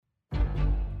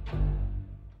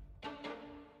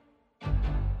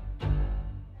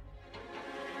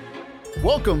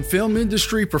Welcome, film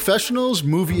industry professionals,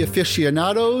 movie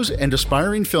aficionados, and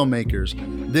aspiring filmmakers.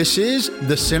 This is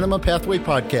the Cinema Pathway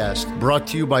Podcast, brought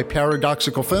to you by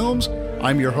Paradoxical Films.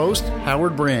 I'm your host,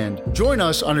 Howard Brand. Join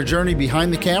us on a journey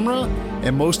behind the camera,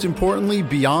 and most importantly,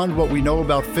 beyond what we know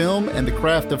about film and the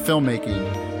craft of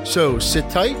filmmaking. So sit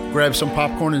tight, grab some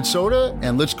popcorn and soda,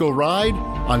 and let's go ride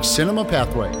on Cinema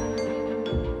Pathway.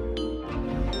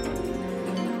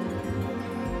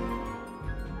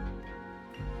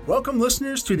 Welcome,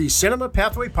 listeners, to the Cinema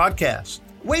Pathway Podcast.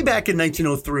 Way back in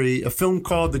 1903, a film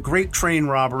called The Great Train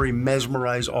Robbery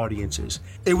mesmerized audiences.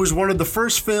 It was one of the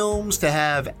first films to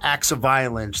have acts of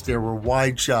violence. There were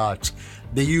wide shots.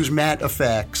 They used matte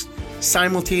effects,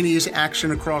 simultaneous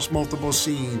action across multiple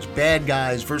scenes, bad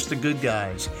guys versus the good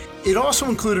guys. It also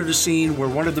included a scene where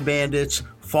one of the bandits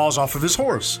falls off of his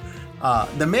horse.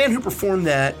 The man who performed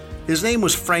that, his name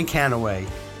was Frank Hanaway,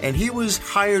 and he was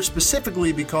hired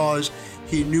specifically because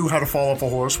he knew how to fall off a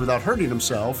horse without hurting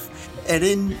himself,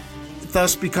 and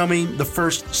thus becoming the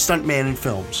first stuntman in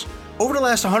films. Over the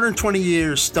last 120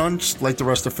 years, stunts, like the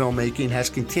rest of filmmaking, has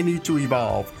continued to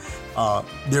evolve.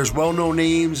 There's well-known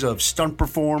names of stunt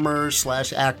performers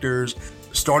 / actors,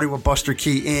 starting with Buster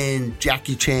Keaton,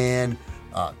 Jackie Chan,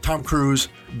 Tom Cruise.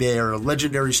 There are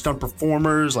legendary stunt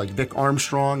performers like Vic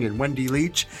Armstrong and Wendy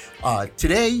Leach.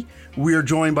 Today, we are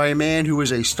joined by a man who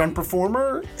is a stunt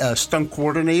performer, a stunt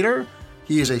coordinator.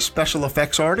 He is a special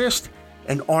effects artist,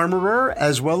 an armorer,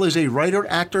 as well as a writer,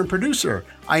 actor, and producer.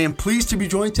 I am pleased to be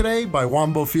joined today by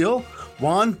Juan Bofill.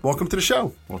 Juan, welcome to the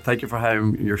show. Well, thank you for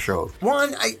having your show.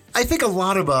 Juan, I think a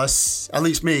lot of us, at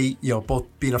least me, both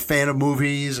being a fan of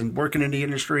movies and working in the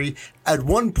industry, at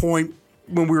one point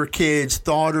when we were kids,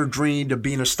 thought or dreamed of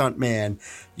being a stuntman,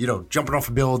 jumping off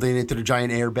a building into the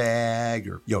giant airbag,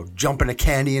 or, jumping a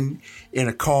canyon in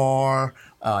a car.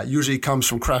 Usually it comes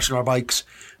from crashing our bikes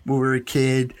when we were a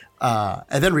kid,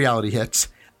 and then reality hits.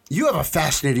 You have a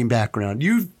fascinating background.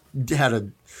 You've had a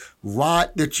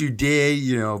lot that you did,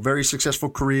 very successful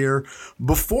career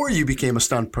before you became a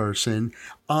stunt person.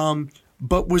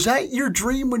 But was that your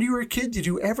dream when you were a kid? Did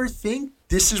you ever think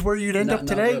this is where you'd end up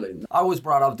today? Not really. I was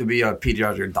brought up to be a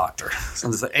pediatric doctor.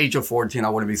 Since the age of 14, I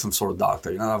wanted to be some sort of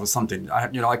doctor. That was something.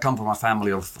 I come from a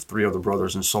family of 3 other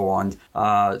brothers and so on.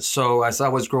 So as I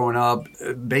was growing up,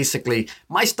 basically,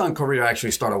 my stunt career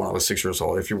actually started when I was 6 years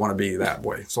old, if you want to be that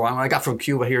way. So I got from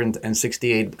Cuba here in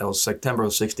 68. It was September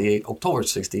of 68, October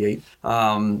 68.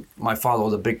 My father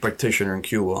was a big practitioner in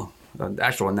Cuba.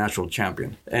 Actually a national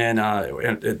champion. And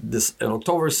in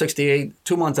October 68,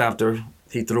 2 months after,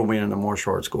 he threw me in the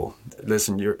martial arts school.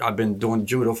 Listen, I've been doing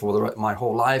judo for my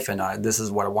whole life, and this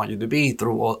is what I want you to be. He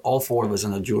threw all 4 of us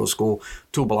in a judo school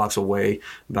 2 blocks away.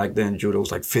 Back then, judo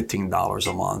was like $15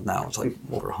 a month. Now it's like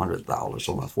over $100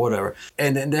 a month, whatever.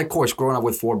 And then, of course, growing up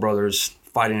with 4 brothers,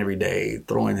 fighting every day,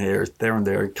 throwing here, there and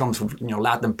there. It comes from,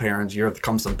 Latin parents. Here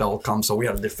comes the bell comes, so we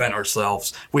had to defend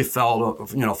ourselves. We fell,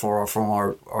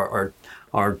 from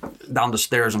our down the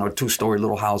stairs in our 2-story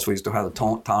little house. We used to have a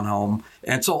townhome.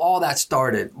 And so all that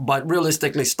started. But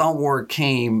realistically, stunt work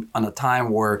came on a time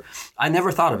where I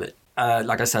never thought of it.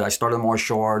 Like I said, I started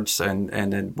martial arts, and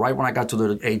then right when I got to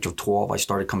the age of 12, I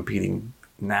started competing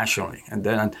nationally. And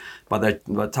then by the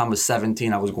time I was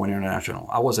 17, I was going international.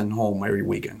 I wasn't home every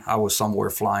weekend. I was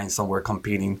somewhere flying, somewhere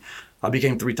competing. I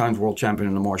became 3 times world champion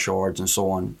in the martial arts and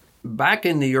so on. Back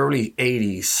in the early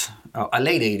 80s,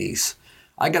 late 80s,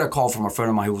 I got a call from a friend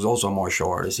of mine who was also a martial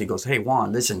artist. He goes, "Hey,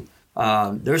 Juan, listen,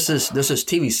 there's this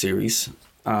TV series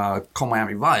called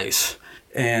Miami Vice,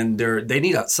 and they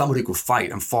need somebody who could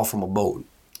fight and fall from a boat."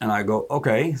 And I go,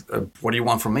 "Okay, what do you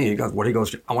want from me?" He goes,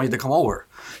 "I want you to come over."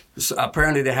 So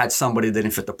apparently they had somebody that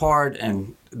didn't fit the part,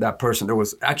 and that person, there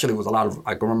was a lot of,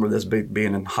 I can remember this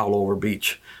being in Howlover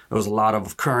Beach. There was a lot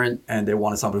of current, and they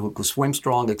wanted somebody who could swim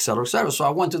strong, et cetera, et cetera. So I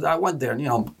went there,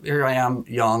 and, here I am,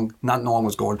 young, not knowing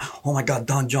what's going, oh my God,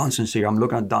 Don Johnson's here. I'm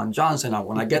looking at Don Johnson.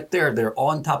 When I get there, they're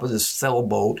on top of this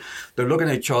sailboat. They're looking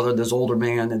at each other, this older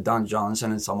man and Don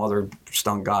Johnson and some other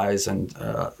stunt guys, and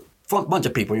bunch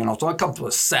of people, So I come to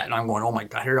a set and I'm going, oh my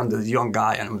God, here I'm this young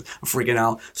guy and I'm freaking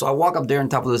out. So I walk up there on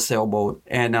top of the sailboat,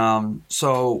 and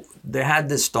so they had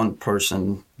this stunt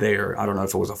person there. I don't know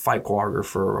if it was a fight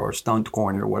choreographer or a stunt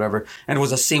coordinator or whatever. And it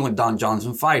was a scene with Don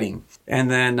Johnson fighting. And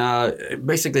then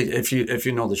basically, if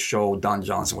you know the show, Don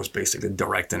Johnson was basically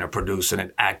directing and producing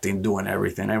and acting, doing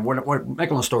everything. And we're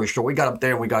making a story short, we got up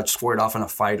there and we got squared off in a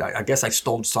fight. I guess I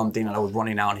stole something and I was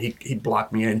running out. He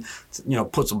blocked me in,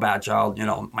 puts a badge out,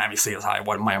 Miami CSI,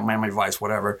 Miami Vice,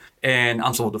 whatever. And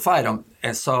I'm supposed to fight him.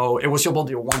 And so it was supposed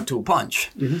to be a 1-2 punch.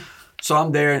 Mm-hmm. So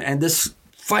I'm there, and this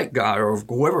fight guy or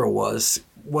whoever it was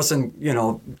wasn't,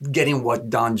 getting what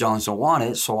Don Johnson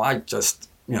wanted. So I just,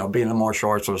 being in martial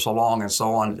arts for so long and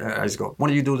so on, I just go, why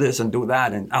don't you do this and do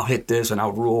that? And I'll hit this and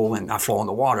I'll rule and I'll fall in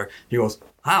the water. He goes,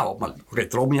 how? I'm like, okay,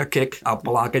 throw me a kick. I'll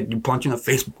block it. You punch in the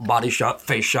face, body shot,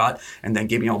 face shot, and then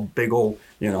give me a big old,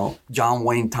 John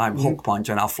Wayne type hook punch,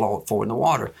 and I'll fall in the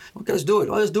water. Okay, let's do it.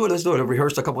 I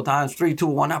rehearsed a couple times. 3, 2,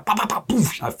 1, now, pop, pop, pop,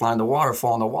 poof. I fly in the water,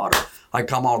 fall in the water. I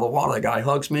come out of the water. The guy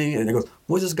hugs me, and he goes,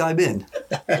 where's this guy been?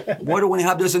 Why do we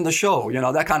have this in the show?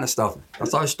 That kind of stuff.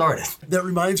 That's how I started. That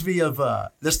reminds me of,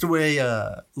 that's the way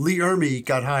Lee Ermey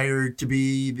got hired to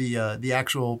be the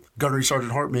actual Gunnery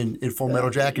Sergeant Hartman in Full Metal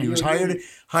Jacket. He was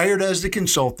hired as the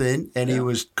consultant, and he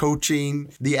was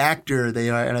coaching the actor.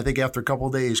 And I think after a couple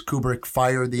of days, Kubrick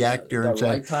fired the actor and said,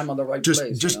 right time on the right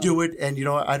place. Just do it. And, you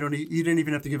didn't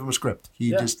even have to give him a script.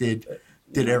 He just did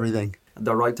everything.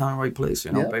 The right time, right place,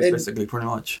 basically, pretty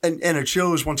much. And it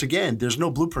shows, once again, there's no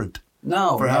blueprint.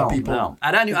 No.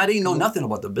 And I didn't know nothing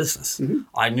about the business. Mm-hmm.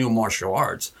 I knew martial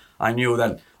arts. I knew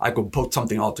that I could put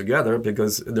something all together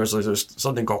because there's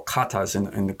something called katas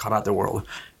in the karate world,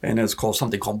 and it's called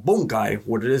something called bunkai.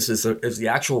 What it is the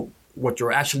actual, what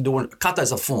you're actually doing. Kata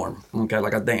is a form, okay,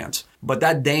 like a dance. But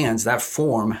that dance, that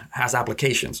form has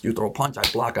applications. You throw a punch,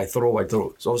 I block, I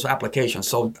throw. So it's applications.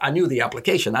 So I knew the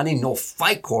application. I didn't know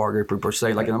fight choreography per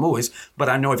se, like in the movies. But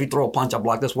I know if you throw a punch, I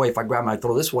block this way. If I grab him, I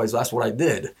throw this way. So that's what I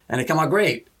did. And it came out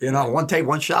great. One take,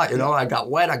 one shot. I got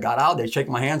wet. I got out. They shake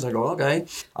my hands. I go, okay.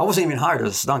 I wasn't even hired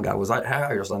as a stunt guy. I was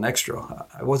hired as an extra.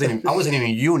 I wasn't even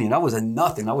union. I was in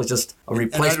nothing. I was just a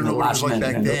replacement last minute.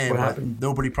 Back then, what happened?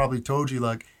 Nobody probably told you,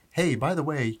 like, hey, by the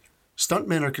way,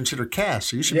 stuntmen are considered cash,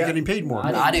 so you should be getting paid more.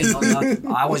 I didn't know nothing.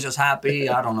 I was just happy.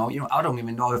 I don't know. I don't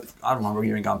even know if I don't remember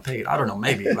even got paid. I don't know.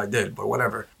 Maybe if I did, but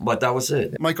whatever. But that was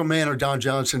it. Michael Mann or Don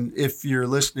Johnson, if you're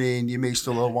listening, you may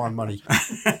still owe Juan money.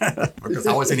 Because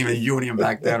I wasn't even union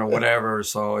back then or whatever.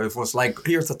 So it was like,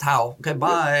 here's the towel. Okay,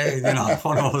 bye.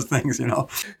 One of those things.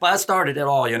 But I started it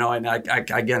all. And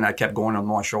I kept going on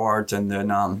martial arts, and then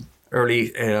my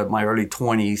early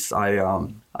 20s,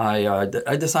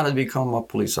 I decided to become a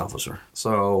police officer.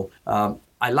 So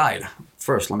I lied.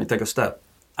 First, let me take a step.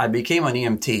 I became an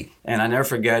EMT, and I never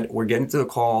forget, we're getting to the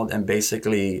call, and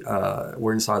basically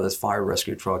we're inside this fire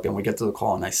rescue truck, and we get to the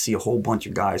call, and I see a whole bunch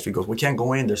of guys. He goes, we can't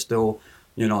go in. There's still,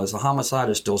 there's a homicide,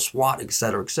 there's still SWAT, et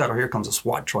cetera, et cetera. Here comes a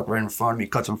SWAT truck right in front of me,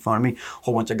 cuts in front of me,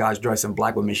 whole bunch of guys dressed in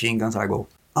black with machine guns. I go,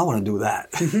 I want to do that.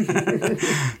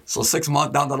 So 6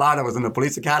 months down the line, I was in the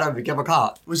police academy, became a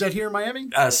cop. Was that here in Miami?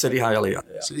 City Hialeah.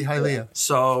 Yeah. City Hialeah.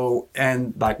 So,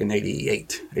 and back in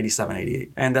 87,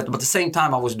 88. And but at the same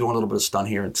time, I was doing a little bit of stunt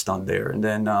here and stunt there. And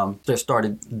then just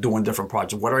started doing different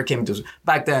projects. Whatever I came into,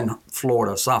 back then,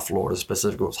 Florida, South Florida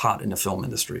specifically, was hot in the film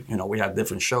industry. We had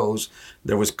different shows.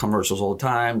 There was commercials all the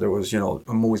time. There was,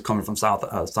 movies coming from South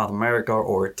America,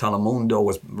 or Telemundo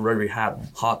was very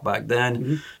hot back then.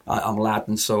 Mm-hmm. I'm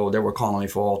Latin. So they were calling me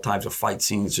for all types of fight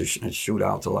scenes and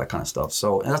shootouts, all that kind of stuff.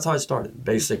 So, and that's how I started,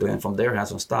 basically. And from there, it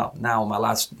hasn't stopped. Now, my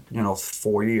last,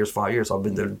 5 years, I've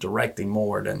been directing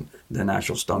more than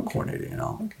actual stunt coordinator,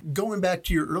 Okay. Going back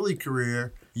to your early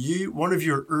career, one of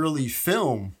your early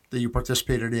film that you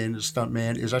participated in as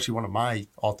Stuntman is actually one of my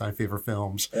all-time favorite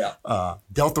films. Yeah.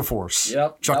 Delta Force.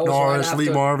 Yep. Chuck Norris, Lee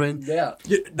Marvin. Yeah.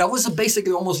 That was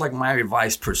basically almost like my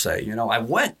advice per se. I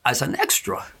went as an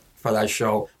extra for that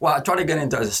show. Well, I tried to get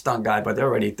into as a stunt guy, but they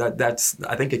already,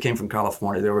 I think it came from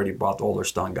California. They already brought all their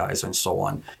stunt guys and so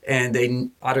on. And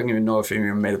I don't even know if it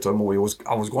even made it to a movie.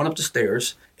 I was going up the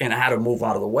stairs, and I had to move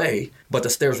out of the way, but the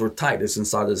stairs were tight. It's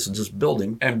inside this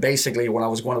building. And basically, when I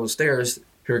was going up the stairs,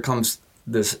 here comes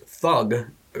this thug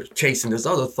chasing this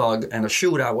other thug, and a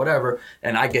shootout, whatever,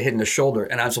 and I get hit in the shoulder,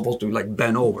 and I'm supposed to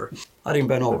bend over. I didn't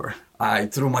bend over. I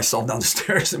threw myself down the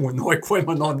stairs and with no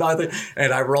equipment, no nothing,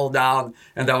 and I rolled down,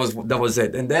 and that was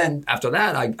it. And then after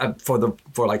that, I for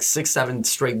like 6-7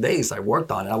 straight days, I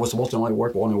worked on it. I was supposed to only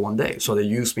work only one day, so they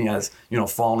used me as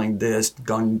falling disc,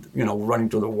 gun, running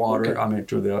through the water. Okay. I mean,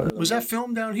 through the. Was that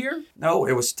filmed down here? No,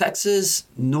 it was Texas,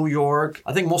 New York.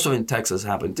 I think most of it in Texas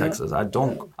happened in Texas. I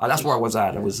don't. That's where I was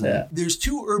at. It was. There's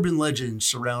two urban legends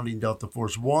surrounding Delta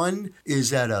Force. One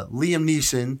is that Liam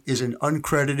Neeson is an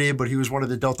uncredited, but he was one of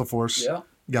the Delta Force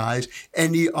guys,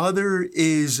 and the other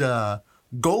is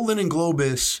Golan and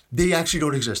Globus. They actually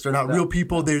don't exist. They're not real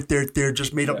people. They're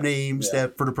just made up names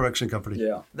that for the production company.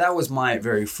 Yeah, that was my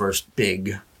very first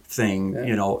big thing,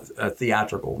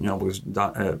 theatrical, because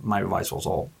my advice was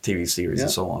all TV series and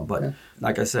so on. But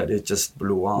like I said, it just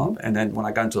blew up. And then when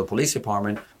I got into the police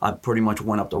department, I pretty much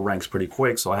went up the ranks pretty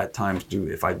quick. So I had time to do,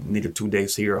 if I needed 2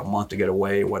 days here, a month to get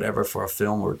away, whatever, for a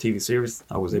film or a TV series,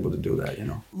 I was able to do that,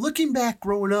 Looking back,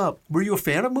 growing up, were you a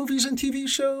fan of movies and TV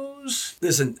shows?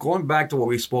 Listen, going back to what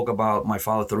we spoke about, my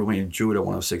father threw me in judo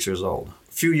when I was 6 years old.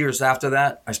 A few years after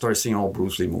that, I started seeing all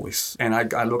Bruce Lee movies. And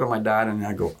I look at my dad and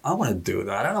I go, I want to do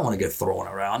that. I don't want to get thrown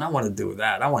around. I want to do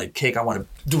that. I want to kick. I want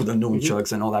to do the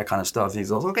nunchucks and all that kind of stuff. And he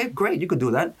goes, okay, great, you could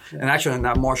do that. And actually in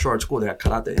that martial arts school, they had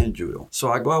karate and judo.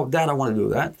 So I go, oh, Dad, I want to do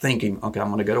that, thinking, okay, I'm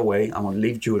going to get away. I'm going to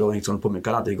leave judo and he's going to put me in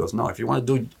karate. He goes, no, if you want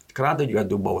to do karate, you got to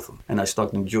do both of them. And I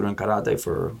stuck in judo and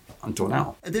karate until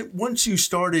now. And then once you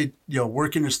started,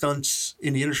 working the stunts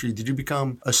in the industry, did you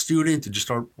become a student? Did you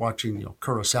start watching,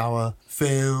 Kurosawa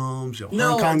films,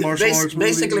 Hong Kong martial arts movies?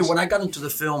 Basically, when I got into the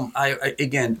film,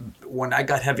 when I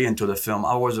got heavy into the film,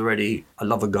 I was already a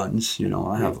lover of guns.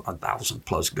 I have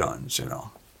 1,000+ guns.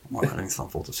 Well, I think it's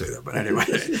unfair to say that, but anyway,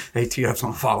 ATF's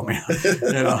gonna follow me.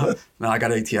 Now I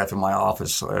got ATF in my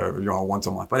office, once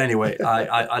a month. But anyway,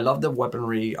 I love the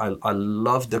weaponry. I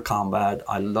love the combat.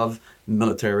 I love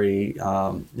military.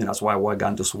 That's why I got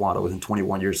into SWAT. I was in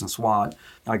 21 years in SWAT.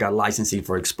 I got licensing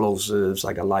for explosives.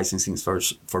 I got licensing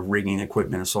for rigging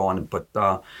equipment and so on.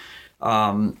 But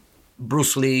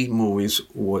Bruce Lee movies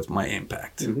was my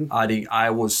impact. I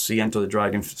was see Enter the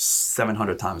Dragon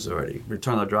 700 times already.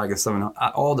 Return of the Dragon 700,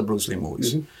 all the Bruce Lee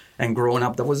movies. And growing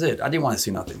up, that was it. I didn't want to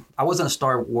see nothing. I wasn't a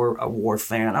Star Wars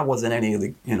fan. I wasn't any of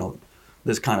the,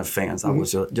 this kind of fans. I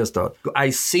was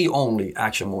I see only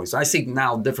action movies. I see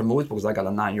now different movies because I got a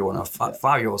 9-year-old and a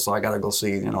 5-year-old, so I got to go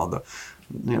see, the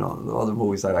other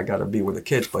movies that I got to be with the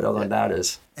kids. But other than that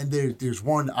is... And there's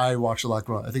one I watched a lot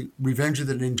growing up. I think Revenge of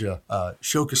the Ninja,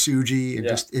 Shokasuji.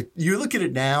 And you look at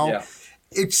it now,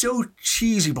 it's so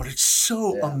cheesy, but it's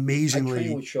so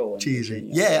amazingly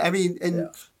cheesy.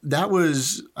 That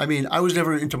was, I was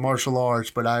never into martial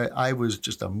arts, but I was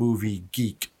just a movie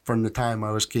geek from the time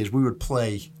I was kids. We would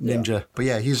play Ninja. But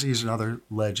he's another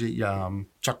legend.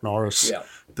 Chuck Norris,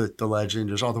 the legend.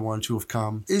 There's other ones who have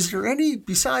come. Is there any,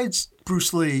 besides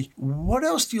Bruce Lee, what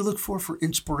else do you look for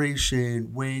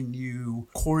inspiration when you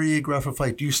choreograph a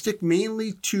fight? Do you stick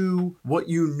mainly to what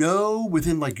you know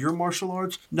within your martial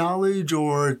arts knowledge,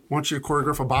 or want you to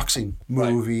choreograph a boxing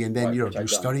movie and then you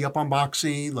study up on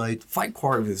boxing? Fight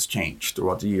choreography has changed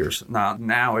throughout the years.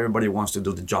 Now everybody wants to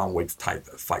do the John Wick type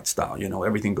fight style.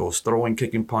 Everything goes throwing,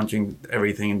 kicking, punching,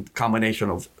 everything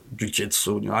combination of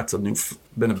jiu-jitsu. That's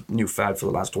been a new fad for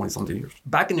the last 20-something years.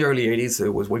 Back in the early 80s, it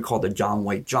was what we called the John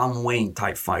Wayne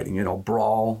type fighting,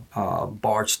 brawl,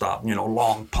 bar stop,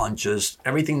 long punches.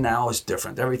 Everything now is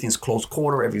different. Everything's close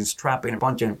quarter, everything's trapping,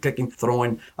 punching, kicking,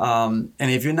 throwing. And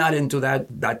if you're not into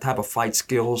that type of fight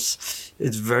skills,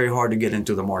 it's very hard to get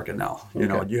into the market now.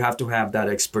 You have to have that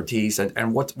expertise.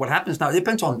 And what happens now,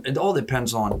 it all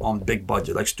depends on big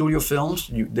budget. Like studio films,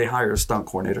 they hire a stunt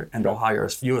coordinator, and they'll hire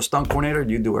you a stunt coordinator,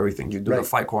 you do everything. You do the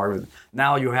fight choreography.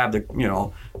 Now you have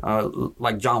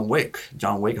like John Wick.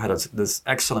 John Wick had this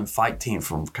excellent fight team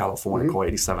from California called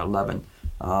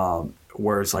 8711,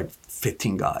 where it's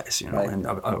 15 guys, and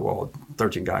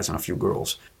 13 guys and a few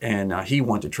girls. And he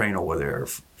went to train over there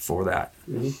for that.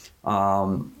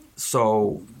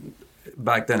 So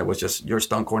back then it was just you're a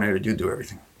stunt coordinator, you do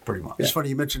everything, pretty much. It's funny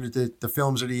you mentioned the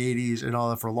films of the 80s and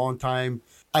all that. For a long time,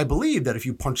 I believe that if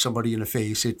you punch somebody in the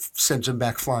face, it sends them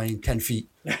back flying 10 feet,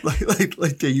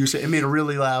 like they used to. It made a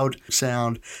really loud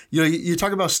sound. You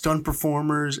talk about stunt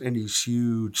performers and these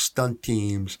huge stunt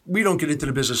teams. We don't get into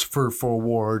the business for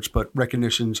awards, but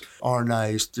recognitions are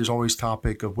nice. There's always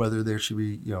topic of whether there should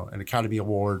be, an Academy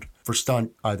Award for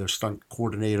either stunt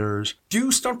coordinators.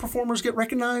 Do stunt performers get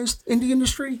recognized in the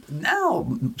industry? Now,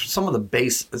 some of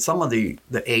the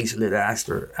age-lit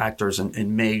actors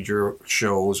in major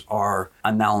shows are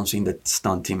announcing the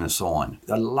stunt team and so on.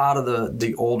 A lot of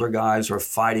the older guys are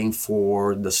fighting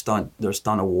for their stunt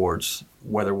awards,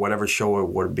 whatever show it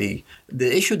would be.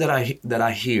 The issue that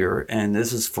I hear, and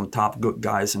this is from top good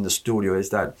guys in the studio, is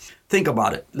that, think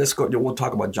about it. We'll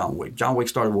talk about John Wick. John Wick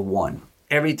started with one.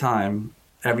 Every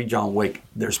John Wick,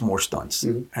 there's more stunts.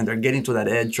 And they're getting to that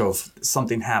edge of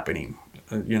something happening.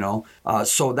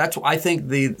 So that's why I think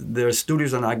the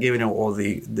studios are not giving it, or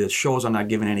the shows are not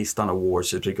giving any stunt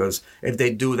awards, is because if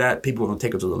they do that, people are going to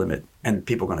take it to the limit and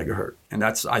people are going to get hurt. And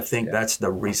I think that's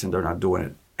the reason they're not doing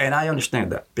it. And I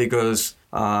understand that, because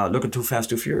Look at Too Fast,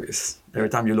 Too Furious. Every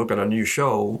time you look at a new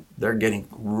show, they're getting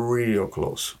real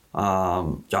close.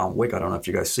 John Wick, I don't know if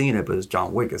you guys seen it, but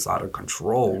John Wick is out of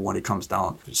control when he comes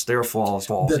down. Stair falls.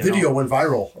 The video went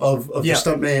viral of the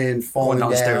stuntman falling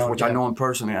down the stairs, which I know him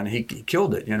personally, and he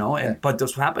killed it, But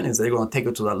what's happening is they're going to take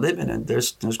it to that living, and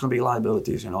there's going to be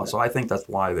liabilities, So I think that's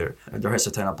why they're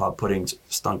hesitant about putting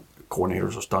stunt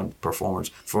coordinators or stunt performers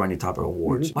for any type of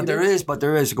awards. But there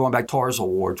is going back Taurus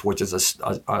Awards, which is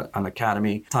an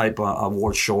Academy type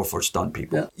award show for stunt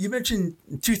people. Yeah. You mentioned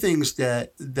two things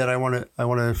that I want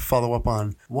to follow up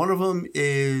on. One of them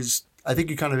is, I think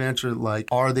you kind of answered, like,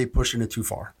 are they pushing it too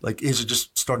far? Like, is it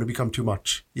just starting to become too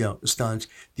much, stunts?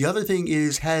 The other thing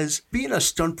is, has being a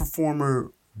stunt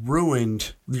performer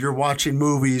ruined you're watching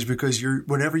movies because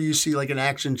whenever you see like an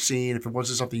action scene, if it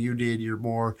wasn't something you did, you're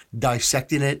more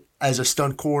dissecting it as a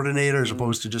stunt coordinator as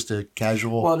opposed to just a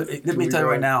casual. Well, let me tell you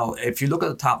right now, if you look at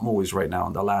the top movies right now,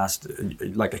 the last,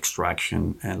 like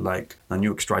Extraction and like the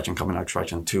new Extraction coming out,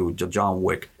 Extraction 2, John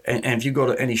Wick, and if you go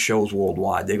to any shows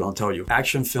worldwide, they're going to tell you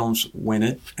action films win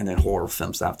it and then horror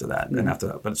films after that. And after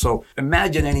that. But so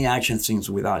imagine any action scenes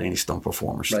without any stunt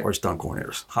performers or stunt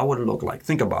coordinators. How would it look like?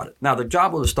 Think about it. Now, the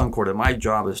job of the stunt coordinator, my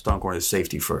job as a stunt coordinator is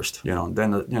safety first.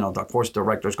 Then, of course, the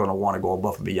director is going to want to go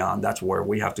above and beyond. That's where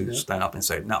we have to stand up and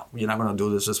say, no, you're not going to do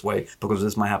this way because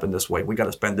this might happen this way. We got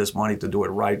to spend this money to do it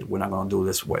right. We're not going to do it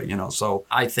this way, So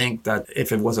I think that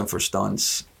if it wasn't for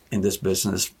stunts in this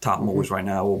business, top movies right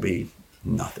now will be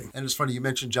nothing. And it's funny, you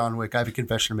mentioned John Wick. I have a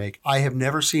confession to make. I have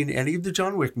never seen any of the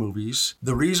John Wick movies.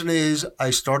 The reason is I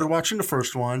started watching the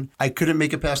first one. I couldn't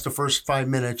make it past the first 5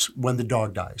 minutes when the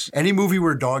dog dies. Any movie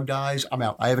where a dog dies, I'm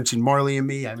out. I haven't seen Marley and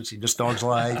Me. I haven't seen This Dog's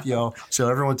Life, So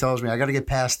everyone tells me I got to get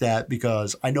past that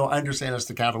because I understand it's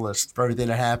the catalyst for everything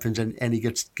that happens and he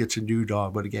gets a new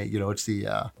dog. But again, it's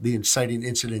the inciting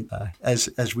incident,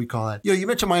 as we call it. You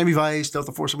mentioned Miami Vice,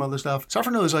 Delta Force, some other stuff. So I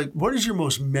want to know is like, what is your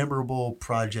most memorable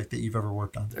project that you've ever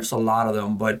worked on? There's a lot of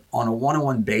them, but on a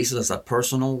one-on-one basis, as a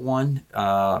personal one,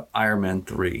 Iron Man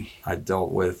 3, I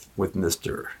dealt with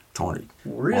Mr. Tony.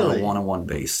 Really? On a one-on-one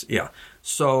base, yeah.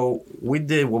 So we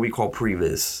did what we call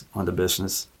previs on the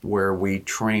business, where we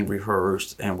train,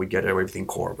 rehearse, and we get everything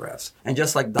choreographed. And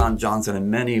just like Don Johnson and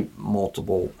many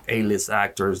multiple A-list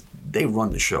actors, they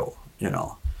run the show,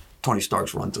 Tony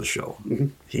Stark's runs the show. Mm-hmm.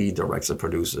 He directs and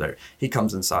produces there. He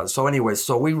comes inside. So anyway,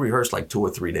 we rehearsed like 2 or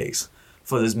 3 days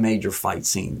for this major fight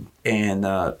scene. And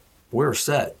we're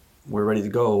set. We're ready to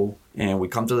go. And we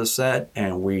come to the set,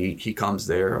 and he comes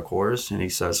there, of course, and he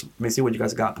says, let me see what you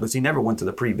guys got. Because he never went to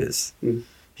the previs. Mm-hmm.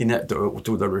 He never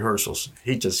to the rehearsals.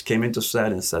 He just came into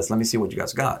set and says, let me see what you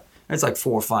guys got. And it's like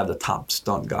 4 or 5 of the top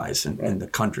stunt guys in the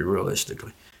country,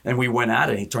 realistically. And we went at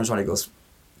it, and he turns around and he goes,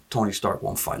 Tony Stark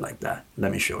won't fight like that.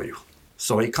 Let me show you.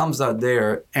 So he comes out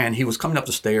there, and he was coming up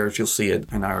the stairs. You'll see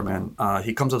it in Iron Man.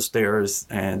 He comes upstairs,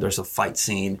 and there's a fight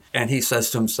scene. And he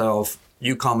says to himself,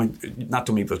 you come, not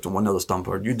to me, but to one other stunt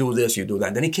part, you do this, you do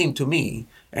that. Then he came to me,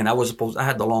 and I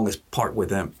had the longest part with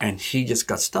him, and he just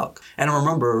got stuck. And I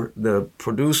remember the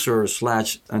producer /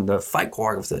 and the fight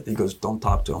choreographer said, he goes, don't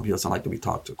talk to him. He doesn't like to be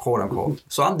talked to, quote unquote.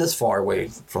 So I'm this far away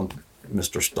from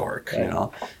Mr. Stark,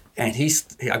 And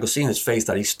I could see in his face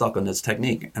that he's stuck on this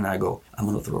technique. And I go, I'm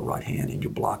going to throw a right hand and you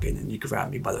block it and you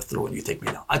grab me by the throat and you take me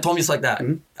down. I told him just like that.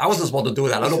 Mm-hmm. I wasn't supposed to do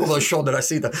that. I don't go to the show that I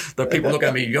see the people look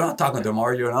at me, you're not talking to him,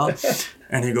 are you?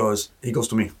 And he goes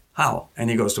to me, how? And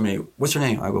he goes to me, what's your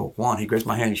name? I go, Juan. He grabs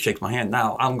my hand, he shakes my hand.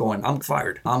 Now I'm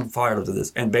fired. I'm fired after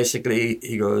this. And basically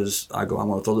I'm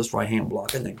going to throw this right hand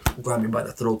block and then grab me by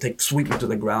the throat, sweep me to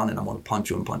the ground, and I'm going to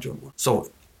punch you. So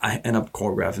I end up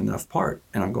choreographing that part,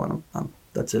 and I'm going,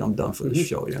 that's it, I'm done for this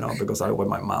show, because I opened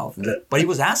my mouth. But he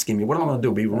was asking me, what am I going to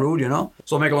do, be rude,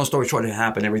 So make a long story short, it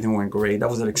happened, everything went great. That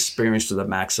was an experience to the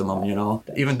maximum,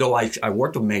 Even though I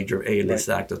worked with major A-list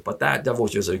actors, but that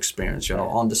was just an experience,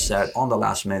 on the set, on the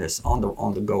last minutes, on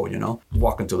the go,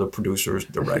 Walking to the producers,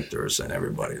 directors, and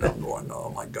everybody. And I'm going,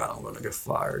 oh my God, I'm going to get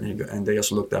fired. And they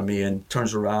just looked at me and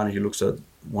turns around and he looks at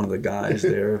one of the guys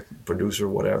there, producer,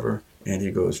 whatever, and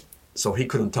he goes, so he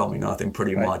couldn't tell me nothing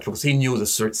pretty much because he knew the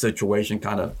situation,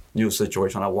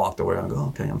 I walked away and I go,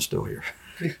 okay, I'm still here.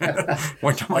 That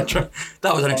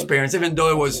was an experience, even though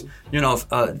it was,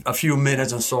 a few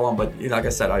minutes and so on. But like I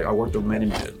said, I worked with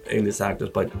many A-list actors,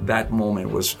 but that moment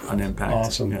was an impact.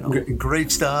 Awesome. Great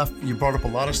stuff. You brought up a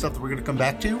lot of stuff that we're going to come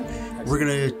back to. We're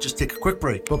going to just take a quick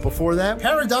break. But before that,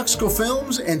 Paradoxical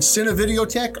Films and Cine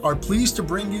Videotech are pleased to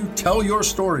bring you Tell Your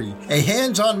Story, a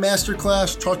hands-on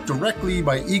masterclass taught directly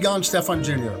by Egon Stefan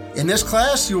Jr. In this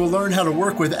class, you will learn how to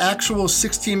work with actual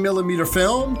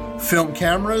 16mm film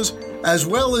cameras, as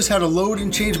well as how to load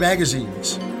and change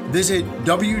magazines. Visit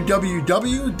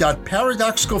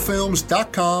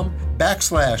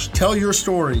www.paradoxicalfilms.com/tell your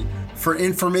story for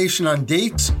information on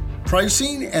dates,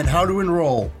 pricing, and how to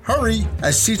enroll. Hurry,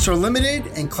 as seats are limited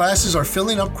and classes are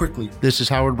filling up quickly. This is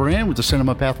Howard Brand with the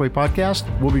Cinema Pathway Podcast.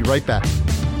 We'll be right back.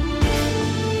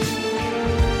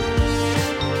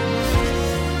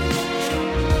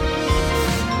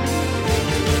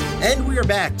 And we are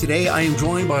back. Today I am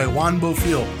joined by Juan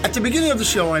Bofill. At the beginning of the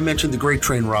show, I mentioned the Great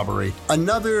Train Robbery.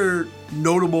 Another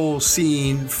notable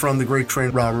scene from the Great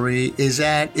Train Robbery is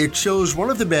that it shows one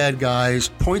of the bad guys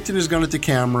pointing his gun at the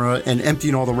camera and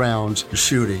emptying all the rounds,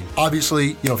 shooting.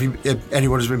 Obviously, if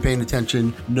anyone has been paying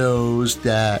attention knows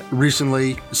that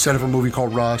recently, set of a movie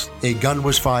called Rust, a gun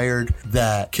was fired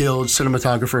that killed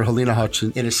cinematographer Helena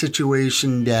Hudson in a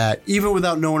situation that, even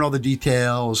without knowing all the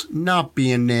details, not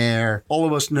being there, all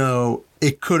of us know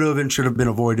it could have and should have been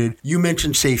avoided. You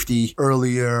mentioned safety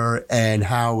earlier and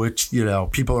how it's,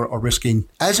 people are risking.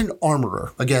 As an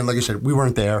armorer, again, like I said, we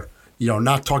weren't there,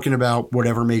 not talking about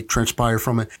whatever may transpire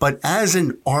from it. But as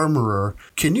an armorer,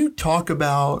 can you talk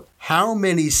about how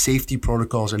many safety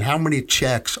protocols and how many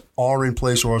checks are in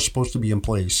place or are supposed to be in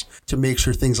place to make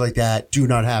sure things like that do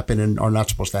not happen and are not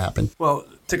supposed to happen? Well,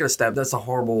 take it a step. That's a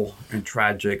horrible and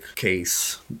tragic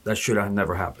case that should have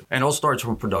never happened. And it all starts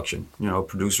from production,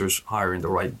 producers hiring the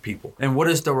right people. And what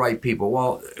is the right people?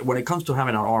 Well, when it comes to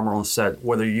having an armor on set,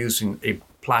 whether you're using a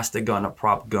plastic gun, a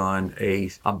prop gun,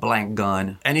 a blank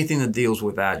gun, anything that deals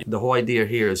with that. The whole idea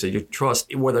here is that you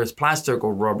trust, whether it's plastic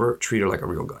or rubber, treat it like a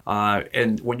real gun.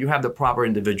 And when you have the proper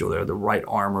individual there, the right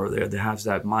armor there, that has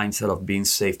that mindset of being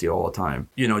safety all the time,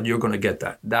 you're going to get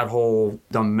that.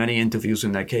 Done many interviews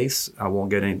in that case. I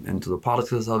won't get into the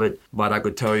politics of it, but I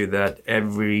could tell you that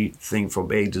everything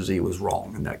from A to Z was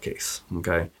wrong in that case,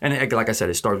 okay? And like I said,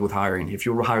 it starts with hiring. If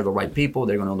you hire the right people,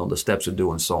 they're going to know the steps to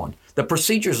do and so on. The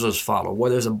procedures is followed.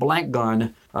 Whether it's a blank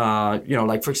gun,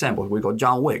 like for example, we go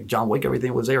John Wick. John Wick,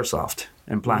 everything was airsoft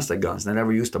and plastic guns. They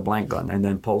never used a blank gun. And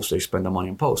then they spend the money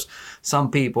in post. Some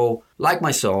people, like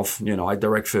myself, I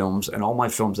direct films, and all my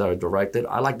films that are directed,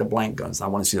 I like the blank guns. I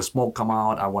want to see the smoke come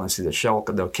out. I want to see the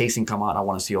casing come out. I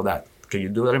want to see all that. Can you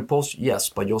do that in post? Yes,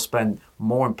 but you'll spend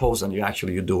more in post than you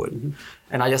do it. Mm-hmm.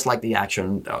 And I just like the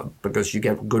action because you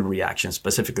get good reactions,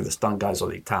 specifically the stunt guys or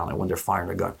the talent when they're firing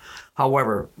a gun.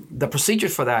 However, the procedure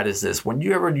for that is this.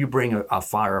 Whenever you bring a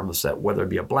firearm to set, whether it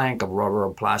be a blank, a rubber,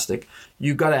 or plastic,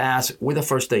 you got to ask with the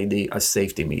first AD a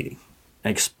safety meeting.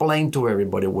 Explain to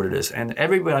everybody what it is. And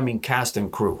everybody, I mean cast and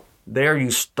crew. There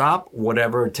you stop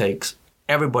whatever it takes.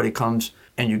 Everybody comes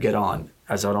and you get on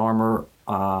as an armor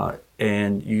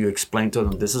and you explain to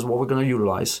them, this is what we're going to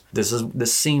utilize. This is the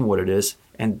scene, what it is.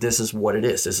 And this is what it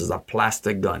is. This is a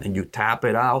plastic gun. And you tap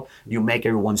it out. You make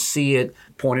everyone see it,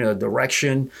 point in a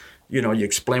direction. You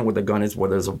explain what the gun is,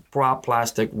 whether it's a prop,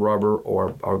 plastic, rubber,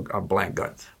 or a blank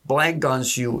gun. Blank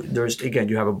guns, you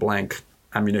have a blank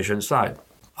ammunition inside.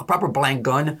 A proper blank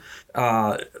gun,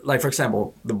 like for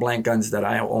example, the blank guns that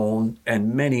I own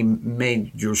and many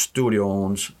major studio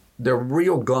owns, they're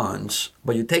real guns,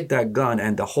 but you take that gun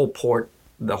and the whole port,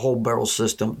 the whole barrel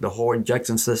system, the whole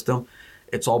injection system,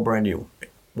 it's all brand new.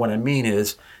 What I mean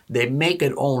is they make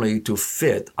it only to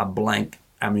fit a blank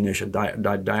ammunition,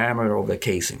 diameter of the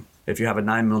casing. If you have a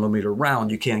 9mm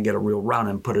round, you can't get a real round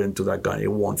and put it into that gun.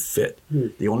 It won't fit.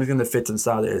 The only thing that fits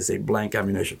inside it is a blank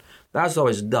ammunition. That's how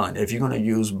it's done if you're going to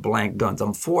use blank guns.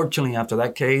 Unfortunately, after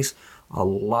that case, a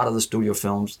lot of the studio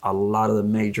films, a lot of the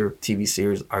major TV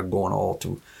series are going all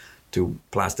to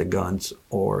plastic guns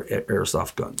or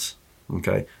airsoft guns,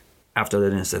 okay? After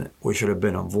that incident, which should have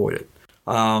been avoided.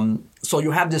 So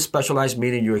you have this specialized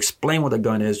meeting, you explain what the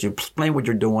gun is, you explain what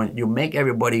you're doing, you make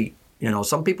everybody,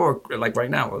 some people are, like right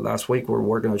now, last week we were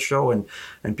working a show and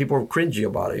people were cringy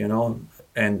about it,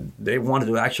 and they wanted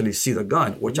to actually see the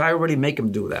gun, which I already make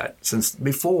them do that since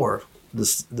before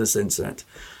this incident.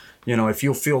 If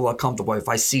you feel uncomfortable, if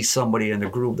I see somebody in the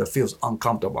group that feels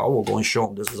uncomfortable, I will go and show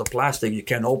them this is a plastic, you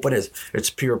can't open it, it's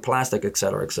pure plastic, et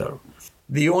cetera, et cetera.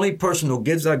 The only person who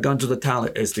gives that gun to the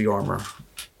talent is the armor,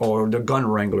 or the gun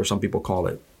wrangler, some people call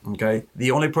it, okay? The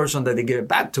only person that they give it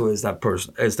back to is that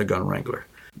person, is the gun wrangler.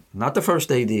 Not the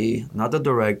first AD, not the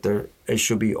director. It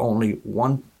should be only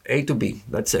one, A to B,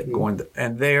 that's it.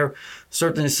 And there,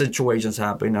 certain situations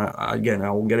happen. Again,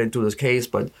 I won't get into this case,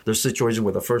 but there's situations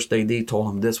where the first AD told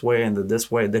him this way and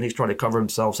this way, and then he's trying to cover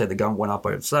himself, say the gun went up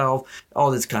by itself,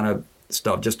 all this kind of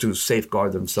stuff just to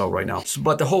safeguard themselves right now.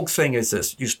 But the whole thing is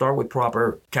this. You start with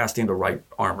proper casting the right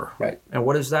armor. Right. And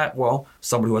what is that? Well,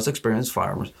 somebody who has experienced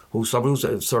firearms, somebody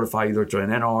who's certified either to an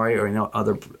NRA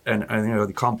or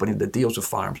the company that deals with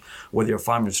firearms, whether you're a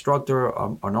firearm instructor,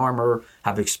 an armor,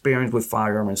 have experience with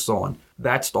firearm and so on.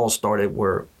 That's all started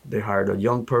where they hired a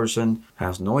young person,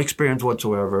 has no experience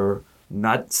whatsoever,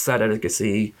 not set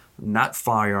etiquette, not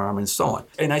firearm, and so on.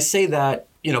 And I say that,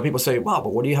 people say, wow,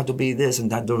 but what do you have to be this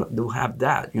and that, do have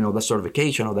that, the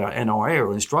certification or the NRA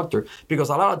or instructor? Because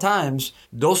a lot of times,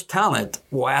 those talent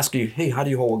will ask you, hey, how do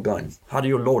you hold a gun? How do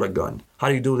you load a gun? How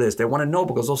do you do this? They want to know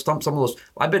because some of those,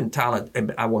 I've been talent,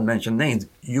 and I won't mention names,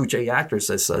 huge actors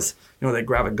that says, they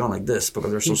grab a gun like this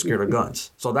because they're so scared of guns.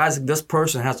 So this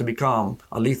person has to become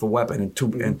a lethal weapon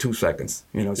in 2 seconds.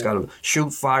 It's got to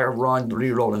shoot, fire, run,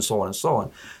 reload, and so on and so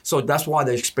on. So that's why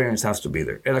the experience has to be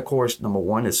there. And of course, number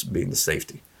one is being the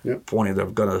safety. Yep. Pointing the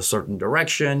gun in a certain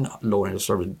direction, loading a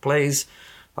certain place.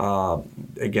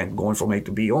 Again, going from A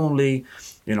to B only.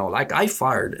 Like I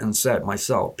fired and set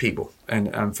myself, people. And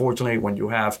unfortunately, when you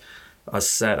have a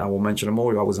set, I will mention a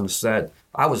movie, I was on a set.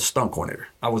 I was a stunt coordinator.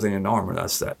 I was in an armor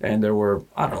that set. And there were,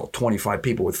 25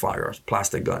 people with firearms,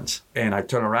 plastic guns. And I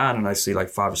turn around and I see like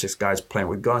 5 or 6 guys playing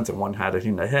with guns and one had it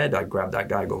in the head. I grab that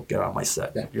guy, go, get out of my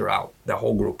set. Yeah. You're out. That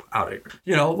whole group out of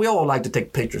here. We all like to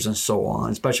take pictures and so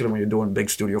on, especially when you're doing big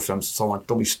studio films and so on.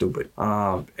 Don't be stupid.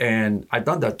 And I've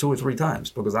done that 2 or 3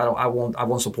 times because I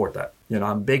won't support that.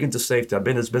 I'm big into safety. I've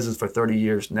been in this business for 30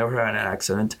 years, never had an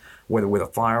accident, whether with a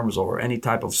firearms or any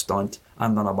type of stunt.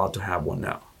 I'm not about to have one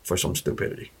now for some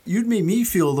stupidity. You'd made me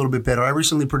feel a little bit better. I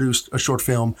recently produced a short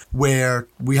film where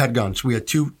we had guns. We had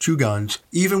two guns.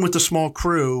 Even with the small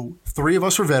crew, 3 of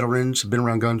us were veterans, have been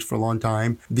around guns for a long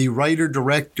time. The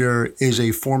writer-director is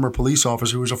a former police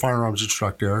officer who was a firearms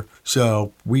instructor.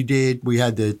 So we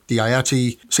had the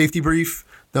IATSE safety brief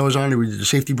that was on. We did a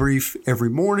safety brief every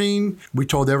morning. We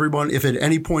told everyone if at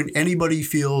any point anybody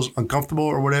feels uncomfortable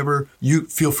or whatever, you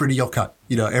feel free to yell cut.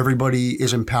 Everybody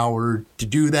is empowered to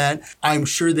do that. I'm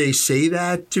sure they say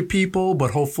that to people,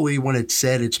 but hopefully when it's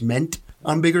said, it's meant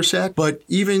on bigger set. But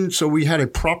even so, we had a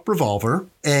prop revolver,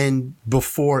 and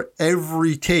before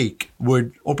every take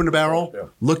would open the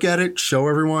barrel, look at it, show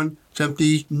everyone it's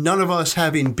empty. None of us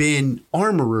having been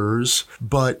armorers,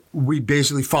 but we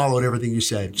basically followed everything you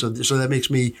said. So that makes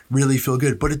me really feel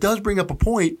good. But it does bring up a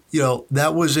point,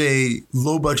 that was a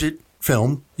low budget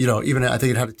film, even I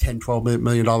think it had a $10-12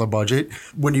 million budget.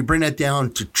 When you bring that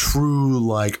down to true,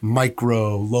 like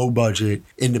micro, low budget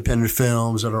independent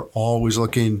films that are always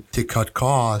looking to cut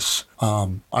costs,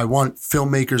 I want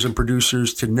filmmakers and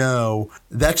producers to know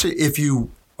if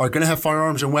you are going to have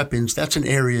firearms and weapons, that's an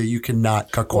area you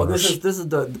cannot cut corners. Well, this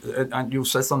is and you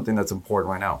said something that's important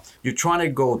right now. You're trying to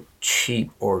go cheap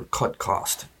or cut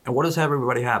cost. And what does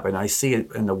everybody happen? I see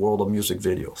it in the world of music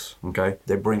videos, okay?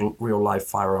 They bring real life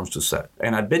firearms to set.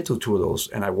 And I've been to 2 of those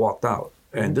and I walked out.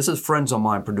 And this is friends of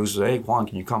mine, producers, hey, Juan,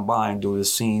 can you come by and do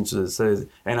this scene?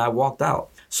 And I walked out.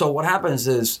 So what happens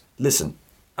is, listen,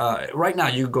 right now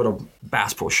you go to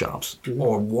Bass Pro Shops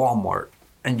or Walmart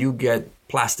and you get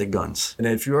plastic guns. And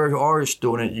if you're a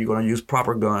student, you're going to use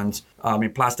proper guns.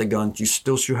 Plastic guns, you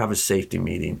still should have a safety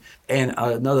meeting. And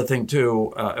another thing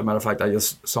too, a matter of fact,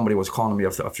 somebody was calling me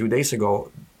a few days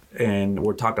ago and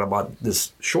we're talking about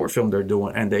this short film they're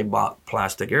doing and they bought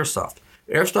plastic airsoft.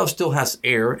 Airsoft still has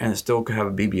air and it still could have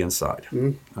a BB inside.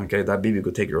 Okay, that BB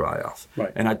could take your eye off.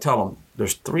 Right. And I tell them,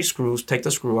 there's 3 screws, take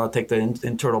the screw out, take the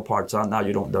internal parts out. Now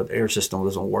the air system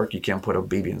doesn't work. You can't put a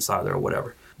BB inside there or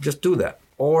whatever. Just do that.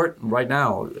 Or right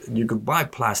now, you could buy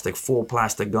full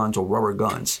plastic guns or rubber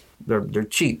guns. They're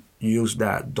cheap. Use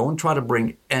that. Don't try to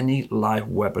bring any live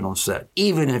weapon on set.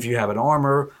 Even if you have an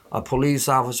armor, a police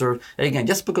officer. Again,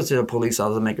 just because you're a police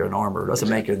officer doesn't make you an armor. Doesn't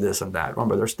make you this and that.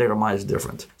 Remember, their state of mind is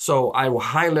different. So I will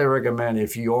highly recommend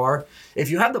if you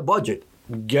have the budget,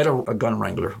 get a gun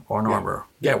wrangler or an armor.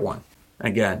 Get one.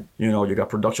 Again, you got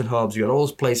production hubs, you got all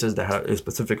those places that have,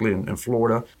 specifically in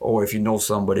Florida, or if you know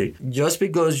somebody. Just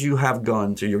because you have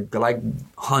guns or you like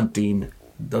hunting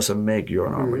doesn't make you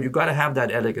an armor. You got to have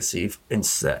that etiquette in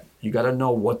set. You got to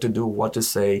know what to do, what to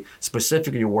say.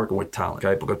 Specifically, you're working with talent,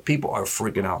 okay? Because people are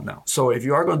freaking out now. So if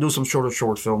you are going to do some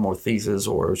short film or thesis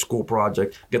or school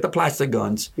project, get the plastic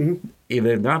guns. If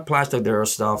they're not plastic, they're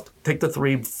stuffed. Take the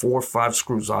 3, 4, 5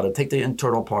 screws out of it. Take the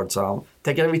internal parts out.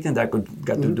 Take everything that could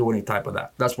get to do any type of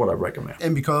that. That's what I recommend.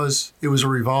 And because it was a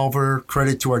revolver,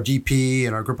 credit to our DP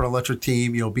and our grip and electric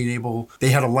team, being able, they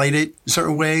had to light it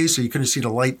certain ways so you couldn't see the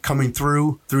light coming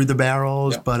through the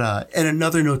barrels. Yeah. But and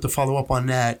another note to follow up on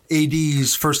that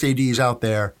ADs, first ADs out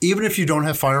there, even if you don't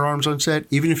have firearms on set,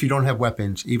 even if you don't have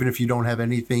weapons, even if you don't have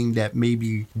anything that may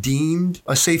be deemed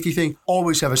a safety thing,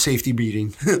 always have a safety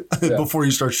meeting before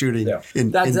you start shooting. Yeah.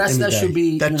 That should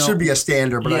be should be a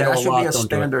standard. But I know that should be a don't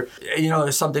standard.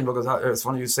 It's something because it's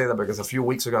funny you say that because a few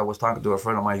weeks ago I was talking to a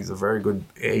friend of mine. He's a very good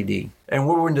AD, and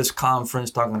we were in this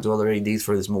conference talking to other ADs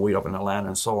for this movie up in Atlanta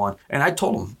and so on. And I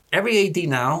told him every AD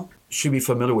now should be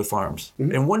familiar with firearms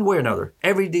in one way or another.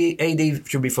 Every AD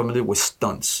should be familiar with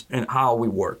stunts and how we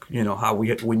work. How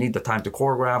we need the time to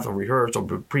choreograph or rehearse or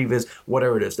previs,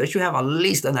 whatever it is. They should have at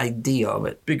least an idea of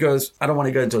it, because I don't want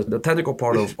to get into the technical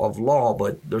part of law,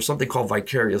 but there's something called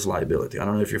vicarious liability. I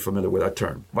don't know if you're familiar with that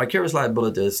term. Vicarious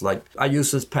liability is like, I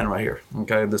use this pen right here.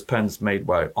 Okay, this pen is made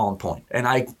by On Point, and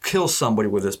I kill somebody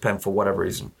with this pen for whatever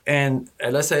reason. And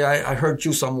let's say I hurt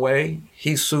you some way.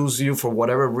 He sues you for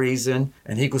whatever reason,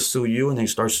 and he could sue you, and he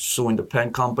starts suing the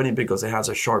pen company because it has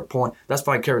a sharp point. That's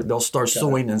vicarious. They'll start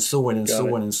suing and suing and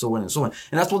suing and suing and suing.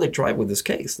 And that's what they tried with this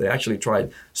case. They actually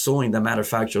tried suing the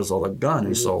manufacturers of the gun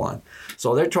and so on.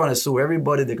 So they're trying to sue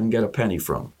everybody they can get a penny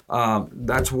from.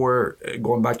 That's where,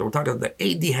 going back to what we're talking about,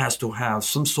 the AD has to have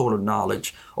some sort of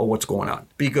knowledge of what's going on.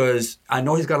 Because I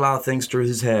know he's got a lot of things through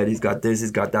his head. He's got this,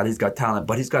 he's got that, he's got talent.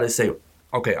 But he's got to say,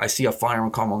 okay, I see a firearm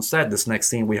come on set. This next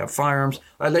scene, we have firearms.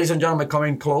 Ladies and gentlemen,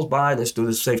 coming close by, let's do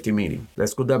this safety meeting.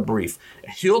 Let's go that brief.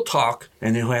 He'll talk,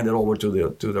 and he'll hand it over to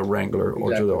the wrangler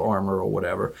or to the armor or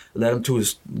whatever. Let him do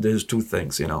his two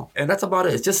things, And that's about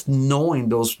it. It's just knowing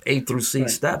those A through C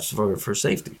steps for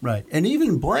safety. Right. And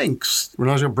even blanks, when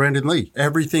I was with Brandon Lee,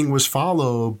 everything was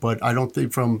followed, but I don't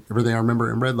think, from everything I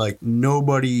remember and read, like,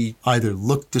 nobody either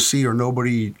looked to see or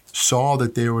nobody saw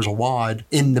that there was a wad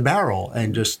in the barrel,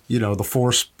 and just, the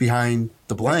force behind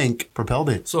the blank propelled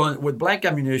it. So with blank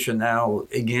ammunition now,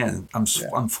 again,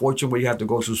 unfortunately, we have to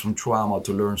go through some trauma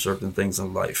to learn certain things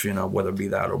in life, whether it be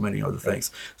that or many other things.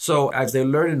 So as they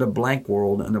learn in the blank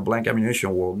world and the blank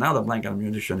ammunition world, now the blank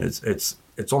ammunition it's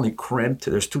only crimped.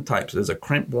 There's two types. There's a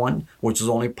crimped one, which is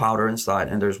only powder inside,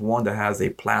 and there's one that has a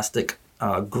plastic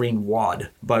green wad.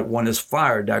 But when it's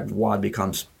fired, that wad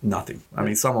becomes nothing. I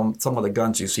mean, some of the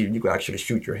guns you see, you could actually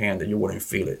shoot your hand and you wouldn't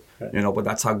feel it. But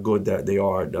that's how good that they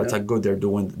are. That's how good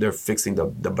they're fixing the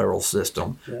barrel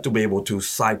system to be able to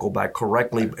cycle back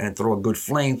correctly and throw a good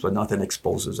flames, but nothing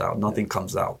exposes out, nothing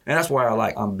comes out. And that's why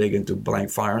I'm big into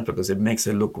blank firearms, because it makes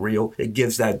it look real. It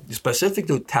gives that specific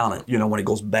to talent, when it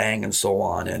goes bang and so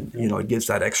on, and it gives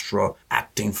that extra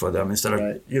acting for them, instead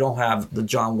of you don't have the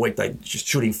John Wick like just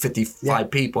shooting 55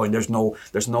 people and there's no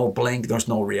blink, there's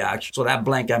no reaction. So that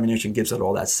blank ammunition gives it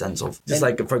all that sense of, just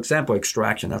like, for example,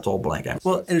 Extraction, that's all blank ammunition.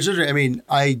 Well, and it's, I mean,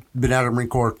 I've been out of the Marine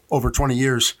Corps over 20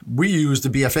 years. We used the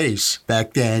BFAs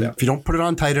back then. If you don't put it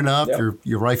on tight enough,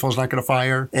 your rifle's not going to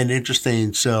fire. And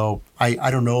interesting. So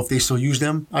I don't know if they still use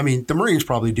them. I mean, the Marines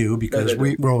probably do, because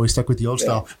we're always stuck with the old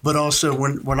style. But also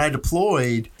when I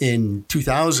deployed in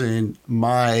 2000,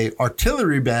 my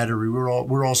artillery battery,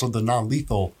 we're also the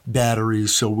non-lethal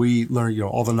batteries. So we learned,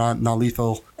 all the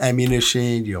non-lethal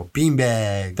ammunition,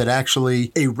 beanbag, that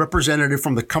actually a representative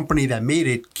from the company that made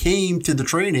it came to the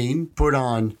training, put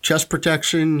on chest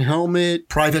protection, helmet,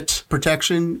 private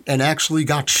protection, and actually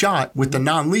got shot with the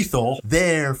non-lethal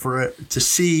there to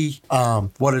see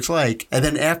what it's like. And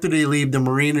then after they leave, the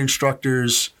Marine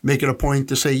instructors make it a point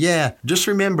to say, just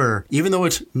remember, even though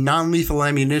it's non-lethal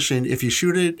ammunition, if you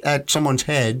shoot it at someone's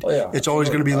head, it's always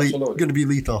going to be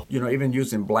lethal. Even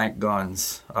using blank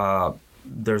guns,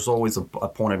 there's always a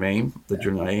point of aim that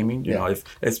you're not aiming. If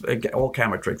it's all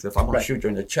camera tricks. If I'm going to shoot you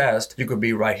in the chest, you could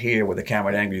be right here with the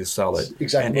camera angle you sell it.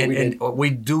 Exactly. And we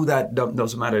do that.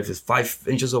 Doesn't matter if it's 5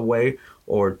 inches away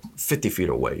or 50 feet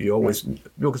away. You always,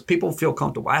 because people feel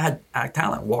comfortable. I had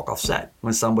talent walk off set.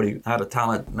 When somebody had a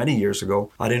talent many years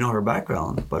ago, I didn't know her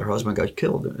background, but her husband got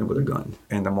killed with a gun.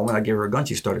 And the moment I gave her a gun,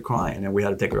 she started crying, and we had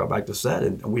to take her back to set,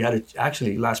 and we had to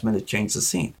actually last minute change the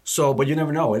scene. So, but you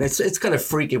never know. And it's kind of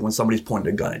freaky when somebody's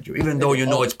pointing a gun at you, even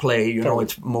though it's play, know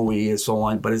it's movie and so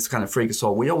on, but it's kind of freaky.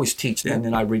 So we always teach, and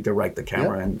then I redirect the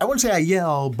camera. And I wouldn't say I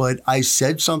yell, but I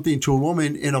said something to a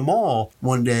woman in a mall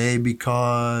one day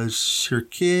because her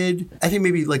kid, I think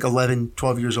maybe like 11,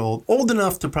 12 years old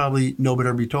enough to probably know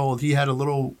better, be told, he had a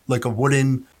little, like a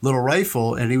wooden little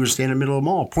rifle, and he was standing in the middle of the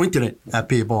mall pointing it at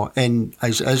people. And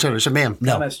I said, ma'am,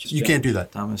 no, you can't do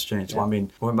that. Time has changed. Well, I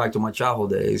mean, going back to my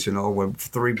childhood days, with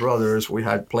 3 brothers, we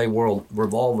had Play World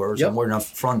revolvers, and we're in the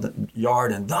front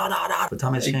yard and da-da-da. The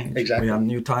time has changed. Exactly. We have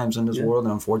new times in this world,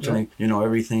 and unfortunately,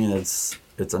 everything is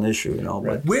it's an issue,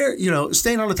 But where,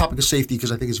 staying on the topic of safety,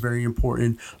 because I think it's very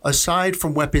important, aside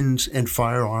from weapons and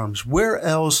firearms, where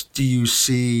else do you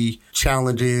see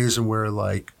challenges and where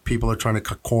like people are trying to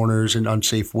cut corners in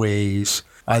unsafe ways,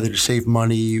 either to save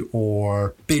money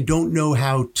or they don't know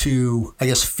how to, I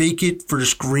guess, fake it for the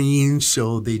screen,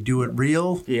 so they do it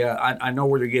real? Yeah, I know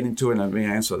where you're getting to, and let me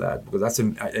answer that, because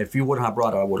if you wouldn't have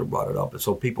brought it, I would have brought it up.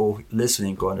 So people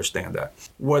listening can understand that.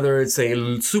 Whether it's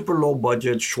a super low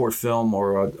budget short film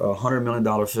or a $100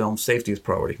 million film, safety is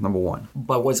priority, number one.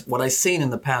 But what I've seen in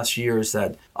the past year is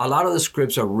that a lot of the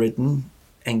scripts are written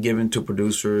and given to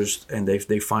producers, and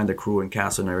they find the crew and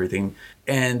cast and everything,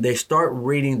 and they start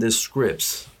reading the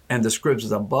scripts, and the script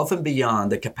is above and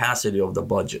beyond the capacity of the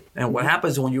budget. And what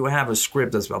happens when you have a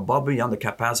script that's above and beyond the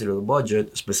capacity of the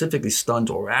budget, specifically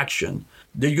stunt or action,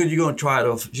 you're going to try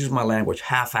to, excuse my language,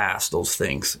 half-ass those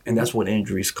things. And that's when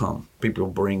injuries come. People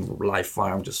bring live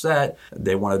firearm to set.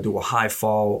 They want to do a high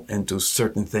fall into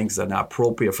certain things that are not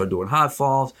appropriate for doing high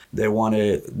falls. They want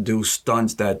to do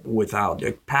stunts that without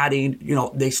padding.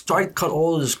 They start cut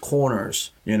all these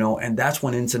corners, and that's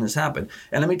when incidents happen.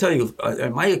 And let me tell you,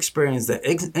 in my experience, the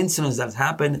incidents that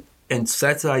happen in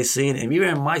sets that I've seen, and even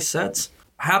in my sets,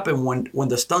 happen when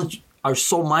the stunts are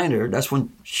so minor. That's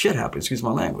when shit happens, excuse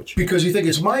my language. Because you think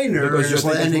it's minor,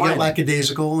 and they get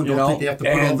lackadaisical and don't think they have to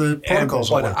put all the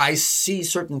protocols on. But I see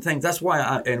certain things. That's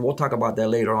why, and we'll talk about that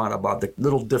later on, about the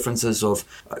little differences of,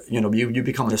 you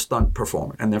become a stunt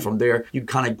performer. And then from there, you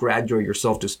kind of graduate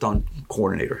yourself to stunt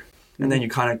coordinator. And then you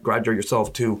kind of graduate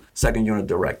yourself to second unit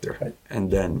director. Right. And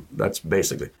then that's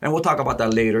basically. And we'll talk about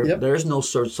that later. Yep. There is no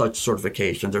such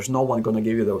certification. There's no one going to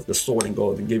give you the sword and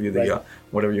go and give you the,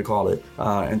 whatever you call it,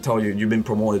 and tell you you've been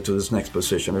promoted to this next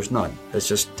position. There's none. It's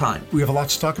just time. We have a lot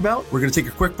to talk about. We're going to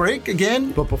take a quick break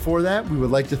again. But before that, we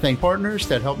would like to thank partners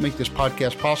that help make this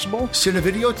podcast possible.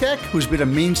 Cinevideotech, who's been a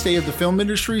mainstay of the film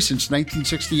industry since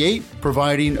 1968,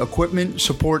 providing equipment,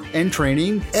 support, and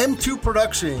training. M2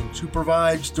 Productions, who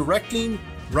provides directing,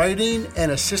 writing,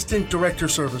 and assistant director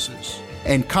services.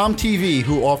 And ComTV,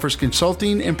 who offers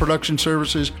consulting and production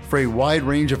services for a wide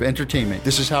range of entertainment.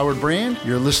 This is Howard Brand.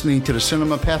 You're listening to the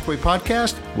Cinema Pathway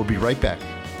Podcast. We'll be right back.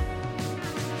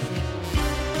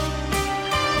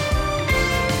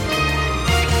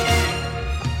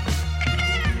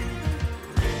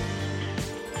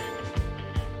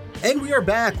 And we are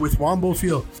back with Juan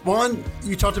Bofill. Juan,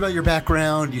 you talked about your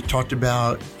background. You talked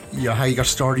about how you got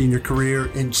started in your career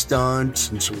in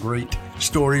stunts and some great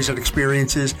stories and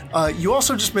experiences. You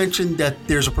also just mentioned that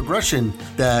there's a progression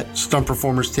that stunt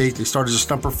performers take. They start as a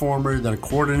stunt performer, then a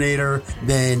coordinator,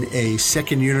 then a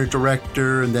second unit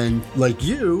director, and then like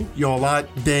you a lot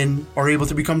then are able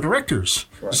to become directors.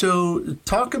 Right. So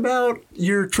talk about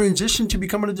your transition to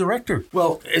becoming a director.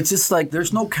 Well, it's just like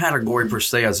there's no category per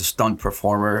se as a stunt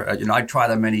performer. I tried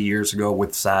that many years ago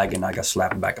with SAG and I got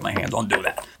slapped back in my hand. Don't do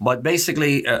that. But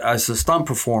basically, as a stunt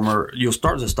performer, you'll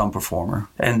start as a stunt performer.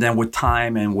 And then with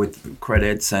time and with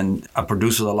credits and a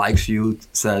producer that likes you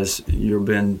says you've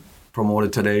been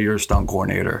promoted today, you're a stunt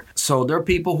coordinator. So there are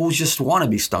people who just want to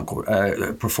be stunt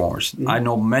performers. Mm-hmm. I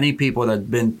know many people that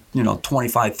have been,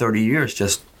 25, 30 years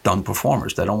just stunt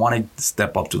performers. They don't want to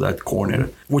step up to that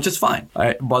coordinator, which is fine.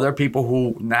 Right? But there are people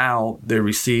who now they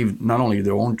receive not only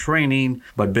their own training,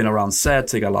 but been around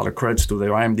sets. They got a lot of credits to their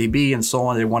IMDb and so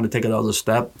on. They want to take another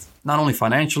step, not only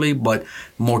financially, but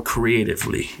more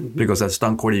creatively, because as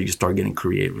stunt coordinator, you start getting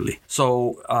creatively.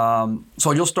 So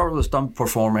you'll start with a stunt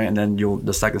performer, and then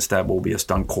the second step will be a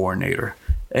stunt coordinator.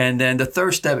 And then the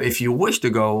third step, if you wish to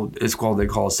go, is they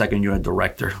call a second unit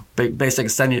director. Basically,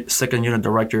 second unit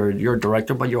director, you're a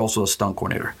director, but you're also a stunt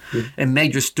coordinator. Mm-hmm. In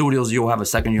major studios, you'll have a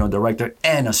second unit director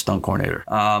and a stunt coordinator.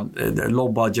 Low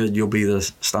budget, you'll be the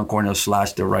stunt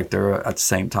coordinator / director at the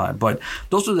same time. But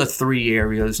those are the three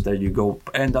areas that you go.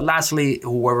 And lastly,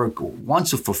 whoever wants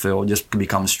to fulfill just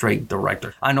become a straight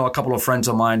director. I know a couple of friends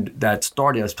of mine that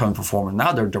started as stunt performers.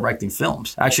 Now they're directing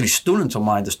films. Actually, students of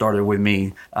mine that started with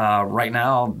me right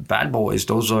now, Bad Boys,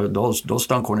 those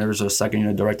stunt coordinators are second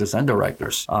unit directors and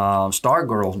directors.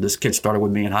 Stargirl, this kid started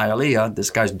with me in Hialeah. This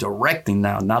guy's directing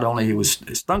now. Not only he was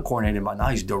stunt coordinating, but now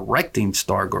he's directing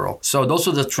Stargirl. So those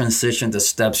are the transitions, the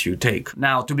steps you take.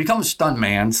 Now, to become a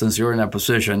stuntman, since you're in that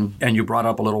position, and you brought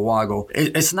up a little while ago,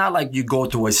 it's not like you go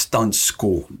to a stunt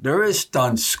school. There is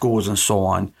stunt schools and so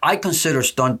on. I consider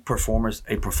stunt performers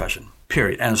a profession.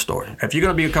 Period. End of story. If you're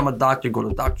going to become a doctor, you go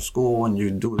to doctor school and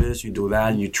you do this, you do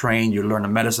that, and you train, you learn the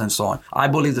medicine and so on. I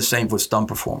believe the same with stunt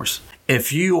performers.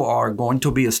 If you are going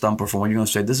to be a stunt performer, you're going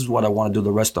to say, this is what I want to do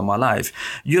the rest of my life.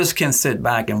 You just can't sit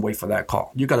back and wait for that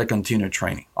call. You got to continue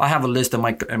training. I have a list in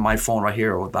my phone right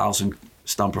here of 1,000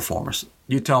 stunt performers.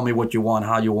 You tell me what you want,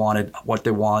 how you want it, what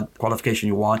they want, qualification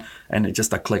you want, and it's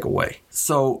just a click away.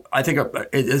 So I think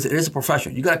it is a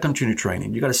profession. You got to continue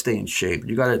training. You got to stay in shape.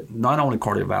 You got to not only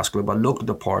cardiovascular, but look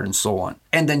the part and so on.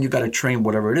 And then you got to train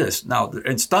whatever it is. Now,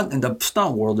 in the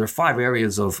stunt world, there are 5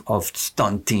 areas of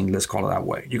stunting, let's call it that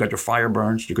way. You got your fire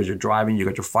burns, you got your driving, you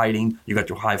got your fighting, you got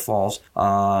your high falls,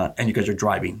 and you got your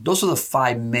driving. Those are the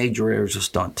 5 major areas of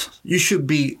stunt. You should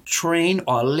be trained,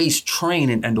 or at least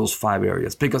training in those 5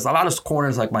 areas. Because a lot of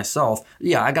corners like myself,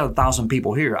 I got 1,000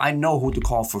 people here. I know who to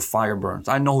call for fire burns.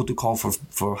 I know who to call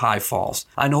for high falls.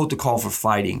 I know who to call for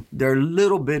fighting. There are a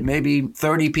little bit, maybe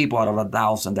 30 people out of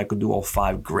 1,000 that could do all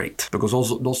 5 great. Because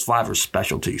those 5 are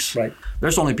specialties. Right.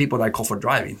 There's only people that I call for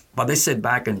driving. But they sit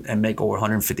back and make over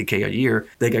 $150K a year.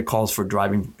 They get calls for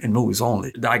driving in movies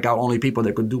only. I got only people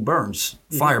that could do burns,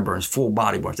 fire burns, full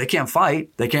body burns. They can't fight,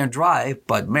 they can't drive,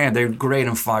 but man, they're great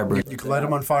in fire burns. You can light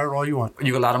them on fire all you want.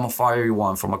 You can light them on fire you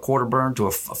want, from a quarter burn to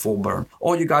a full burn.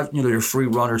 Or you got your free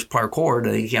runners parkour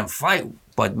that you can't fight.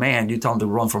 But man, you tell them to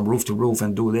run from roof to roof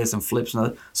and do this and flips.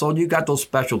 So you got those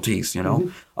specialties,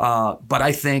 But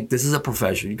I think this is a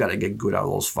profession. You got to get good at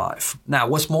those 5. Now,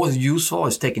 what's most useful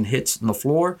is taking hits on the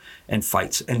floor and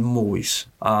fights and movies.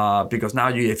 Because now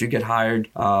if you get hired,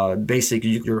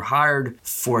 basically you're hired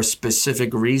for a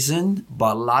specific reason.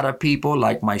 But a lot of people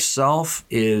like myself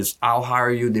I'll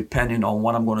hire you depending on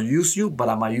what I'm going to use you, but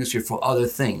I might use you for other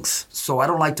things. So I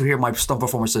don't like to hear my stunt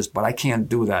performances, but I can't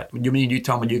do that. You mean you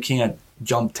tell me you can't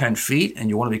jump 10 feet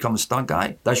and you want to become a stunt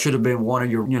guy? That should have been one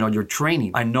of your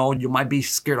training. I know you might be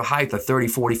scared of height at 30,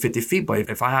 40, 50 feet, but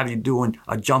if I have you doing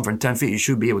a jump from 10 feet, you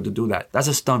should be able to do that. That's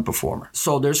a stunt performer.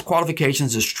 So there's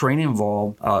qualifications, there's training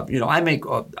involved. I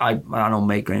don't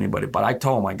make anybody, but I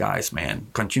told my guys, man,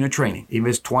 continue training. Even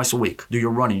if it's twice a week. Do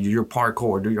your running, do your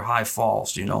parkour, do your high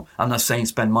falls, I'm not saying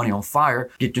spend money on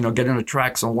fire. Get in the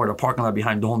track somewhere, the parking lot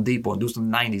behind the Home Depot, and do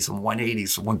some 90s, some 180s,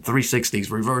 some 360s,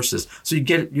 reverses. So you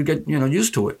get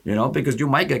used to it, because you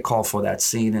might get called for that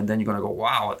scene and then you're going to go,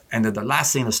 wow. And then the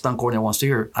last scene a stunt coordinator wants to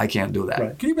hear, I can't do that.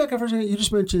 Right. Can you back up for a second? You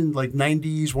just mentioned like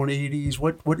 90s, 180s.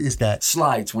 What is that?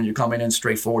 Slides, when you're coming in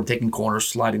straight forward, taking corners,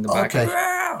 sliding the back. Okay.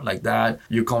 Like that.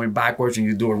 You're coming backwards and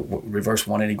you do a reverse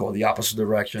 180, go the opposite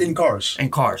direction. In cars.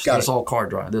 That's all car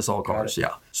driving. That's all cars,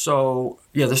 yeah. So,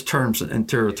 there's terms,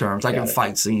 interior terms. Like in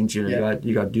fight scenes, you got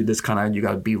to do this kind of, you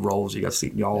got to B rolls, you got to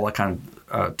see all that kind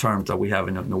of terms that we have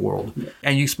in the world. Yeah.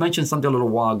 And you mentioned something a little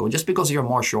while ago, just because you're a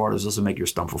martial artist doesn't make you a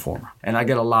stunt performer. And I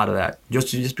get a lot of that.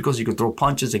 Just because you can throw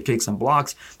punches and kicks and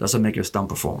blocks doesn't make you a stunt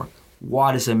performer.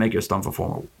 Why does it make you a stunt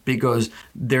performer? Because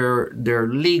they're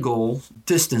legal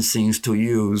distancings to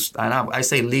use. And I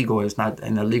say legal, it's not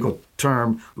in a legal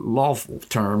term, lawful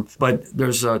term, but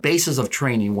there's a basis of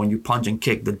training when you punch and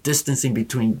kick, the distancing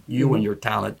between you and your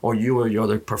talent or you or your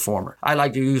other performer. I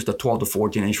like to use the 12 to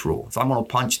 14 inch rule. If I'm going to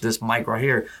punch this mic right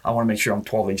here, I want to make sure I'm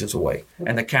 12 inches away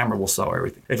and the camera will sell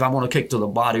everything. If I'm going to kick to the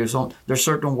body or something, there's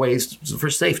certain ways for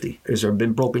safety. Has there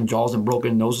been broken jaws and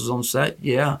broken noses on set?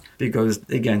 Yeah, because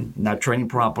again, not training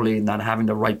properly, not having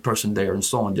the right person there and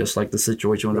so on, just like the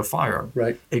situation with the firearm.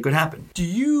 Right. It could happen. Do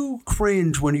you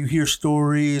cringe when you hear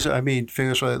stories? I mean,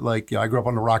 things like I grew up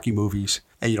on the Rocky movies,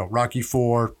 and Rocky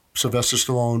IV, Sylvester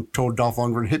Stallone told Dolph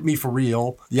Lundgren, hit me for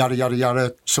real, yada, yada,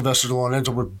 yada. Sylvester Stallone ends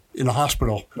up in a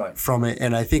hospital from it.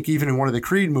 And I think even in one of the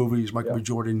Creed movies, Michael B.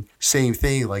 Jordan, same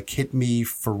thing, like hit me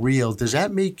for real. Does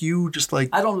that make you just like...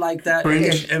 I don't like that.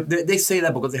 They say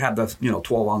that because they have the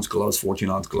 12-ounce gloves,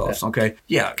 14-ounce gloves, okay?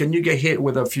 Yeah, can you get hit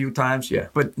with a few times? Yeah.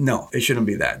 But no, it shouldn't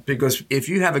be that. Because if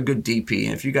you have a good DP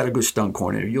and if you got a good stunt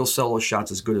coordinator, you'll sell those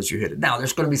shots as good as you hit it. Now,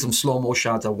 there's going to be some slow-mo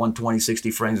shots at 120,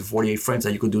 60 frames and 48 frames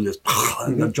that you could do this.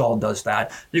 The jaw does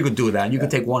that. You could do that. You could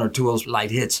take one or two of those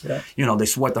light hits. Yeah. They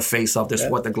sweat the face off. They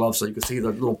sweat the gloves so you can see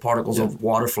the little particles of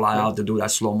water fly out to do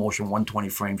that slow motion 120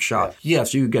 frame shot.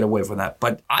 Yes, you get away from that.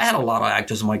 But I had a lot of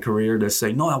actors in my career that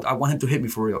say, no, I want him to hit me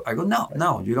for real. I go, no,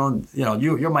 you don't,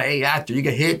 you're my A actor. You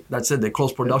get hit, that's it. They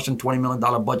close production, $20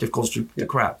 million budget goes to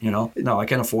crap, No, I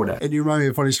can't afford that. And you remind me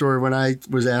of a funny story when I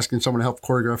was asking someone to help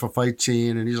choreograph a fight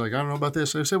scene and he's like, I don't know about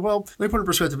this. I said, well, let me put it in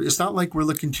perspective. It's not like we're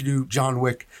looking to do John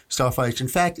Wick style fights. In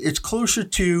fact, it's closer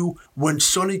to when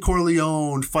Sonny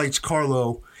Corleone fights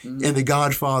Carlo in The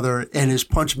Godfather, and his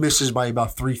punch misses by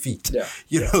about 3 feet.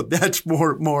 Yeah. That's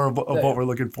more of what we're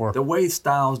looking for. The way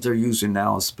styles they're using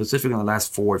now, specifically in the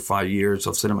last 4 or 5 years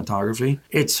of cinematography,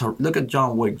 look at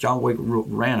John Wick. John Wick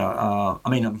ran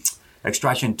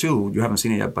Extraction 2, you haven't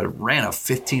seen it yet, but it ran a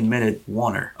 15-minute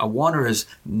oneer. A oneer is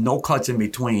no cuts in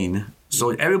between So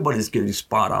everybody's getting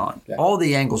spot on. Yeah. All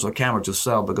the angles are camera to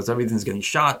sell because everything's getting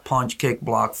shot, punch, kick,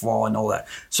 block, fall, and all that.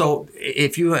 So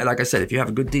if you, like I said, if you have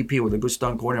a good DP with a good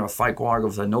stunt coordinator, a fight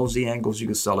choreographer that knows the angles, you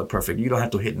can sell it perfect. You don't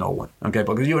have to hit no one. Okay,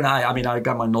 because you and I mean, I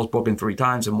got my nose broken 3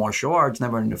 times in martial arts,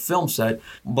 never in a film set,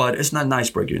 but it's not nice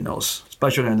breaking your nose,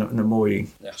 especially in the movie.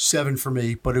 Yeah. 7 for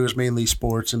me, but it was mainly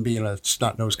sports and being a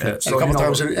snot-nosed kid. So a couple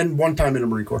times, and one time in the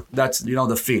Marine Corps. That's,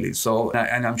 the feeling. So,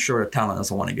 and I'm sure the talent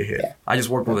doesn't want to get hit. Yeah. I just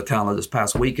worked with a talent this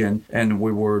past weekend, and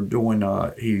we were doing,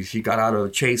 he got out of a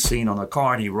chase scene on a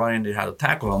car, and he ran in, they had to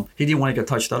tackle him. He didn't want to get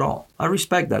touched at all. I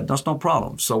respect that. That's no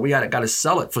problem. So we got to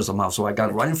sell it for somehow. So I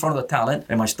got right in front of the talent,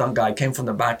 and my stunt guy came from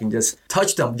the back and just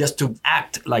touched him just to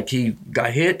act like he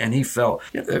got hit and he fell.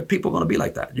 People are going to be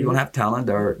like that. You're going to have talent.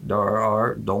 There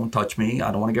are, don't touch me.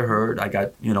 I don't want to get hurt. I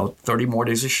got, 30 more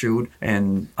days to shoot,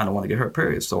 and I don't want to get hurt,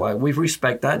 period. So we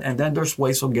respect that. And then there's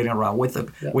ways of getting around with it,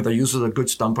 with the use of a good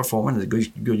stunt performance and the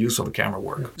good use of the camera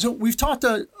work. So we've talked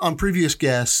on previous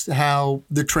guests how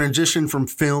the transition from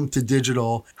film to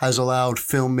digital has allowed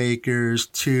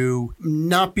filmmakers to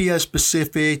not be as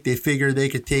specific. They figure they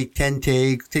could take 10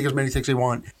 takes, take as many takes they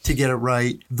want to get it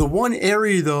right. The one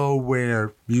area, though,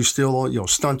 where you still,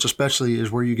 stunts especially,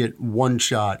 is where you get one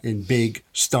shot in big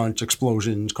stunts,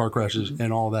 explosions, car crashes,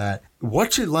 and all that.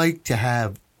 What's it like to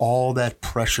have all that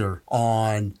pressure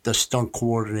on the stunt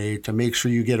coordinator to make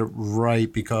sure you get it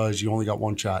right because you only got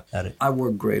one shot at it? I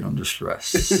work great under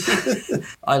stress.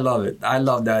 I love it. I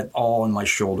love that all in my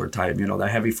shoulder type, that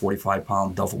heavy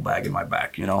 45-pound duffel bag in my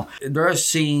back, There are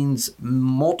scenes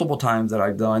multiple times that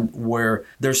I've done where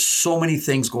there's so many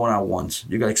things going on at once.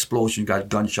 You got explosions, you got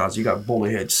gunshots, you got bullet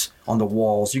hits on the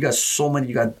walls. You got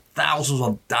thousands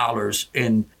of dollars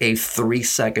in a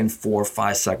 3-second, 4 or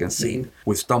 5 second scene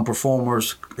with stunt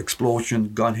performers,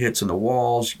 explosion, gun hits in the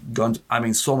walls, guns. I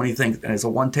mean, so many things. And it's a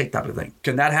one take type of thing.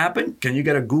 Can that happen? Can you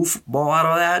get a goofball out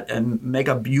of that and make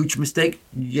a huge mistake?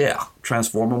 Yeah.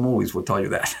 Transformer movies will tell you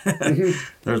that.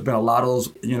 There's been a lot of those,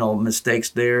 mistakes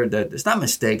there that it's not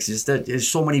mistakes. It's that there's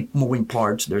so many moving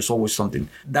parts. There's always something.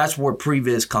 That's where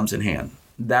previs comes in hand.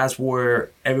 That's where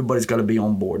everybody's got to be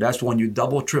on board. That's when you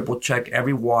double, triple check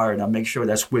every wire and make sure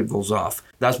that squib goes off.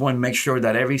 That's when make sure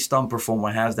that every stunt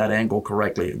performer has that angle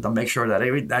correctly. To make sure that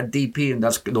that DP and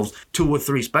that's those 2 or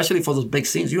 3, especially for those big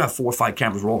scenes, you have 4 or 5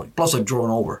 cameras rolling, plus a drone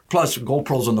over, plus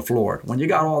GoPros on the floor. When you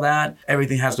got all that,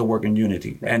 everything has to work in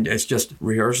unity. And it's just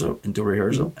rehearsal into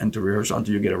rehearsal into rehearsal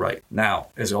until you get it right. Now,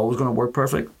 is it always going to work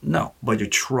perfect? No. But you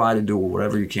try to do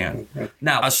whatever you can.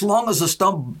 Now, as long as the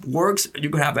stunt works, you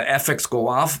can have an FX go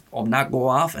off or not go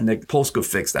off, and the post could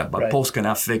fix that. But post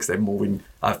cannot fix that moving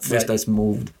fist that's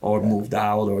moved or moved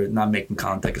out or not making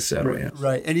contact, etc.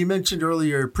 Right. And you mentioned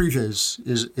earlier previs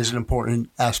is an important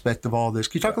aspect of all this.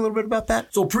 Can you talk a little bit about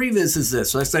that? So previs is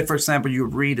this. So let's say, for example, you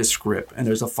read a script and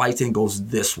there's a fight scene goes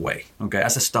this way. Okay,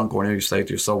 as a stunt coordinator, you say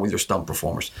to yourself with your stunt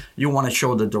performers, you want to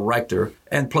show the director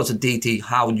and plus a DT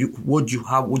how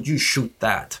would you shoot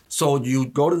that. So you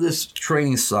go to this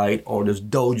training site or this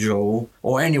dojo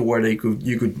or anywhere that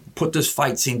you could put this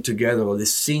fight scene together or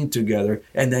this scene together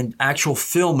and then actual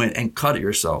film it and cut it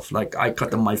yourself. Like I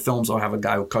cut my films, I'll have a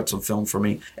guy who cuts some film for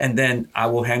me, and then I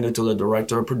will hand it to the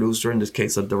director or producer, in this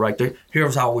case a director.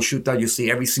 Here's how we shoot that. You see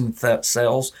every scene that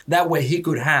sells. That way he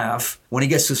could have, when he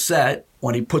gets to set,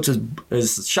 when he puts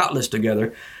his shot list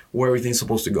together, where everything's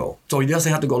supposed to go. So he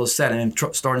doesn't have to go to set and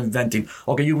start inventing,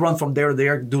 okay, you run from there to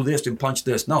there, do this and punch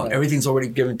this. No, everything's already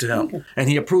given to him. Okay. And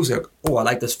he approves it. Oh, I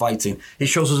like this fight scene. He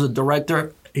shows us the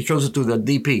director, he shows it to the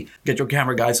DP. Get your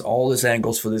camera guys all these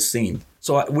angles for this scene.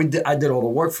 So I did all the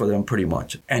work for them pretty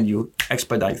much, and you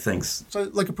expedite things. So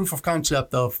like a proof of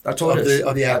concept of that's all it is.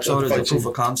 That's all it is, a proof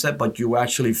of concept, but you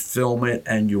actually film it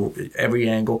and every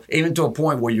angle, even to a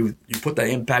point where you put the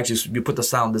impacts, you put the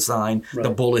sound design, the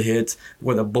bullet hits,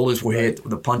 where the bullets were hit,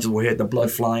 the punches were hit, the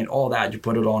blood flying, all that, you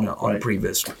put it on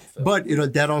previs. But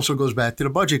that also goes back to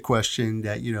the budget question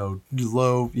that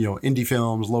low indie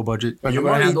films, low budget. You're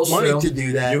going to have those films to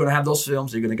do that. You're going to have those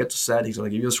films. You're going to get to set. He's going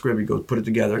to give you a script. You go put it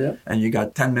together, and you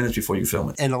got 10 minutes before you film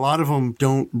it. And a lot of them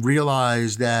don't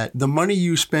realize that the money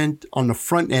you spent on the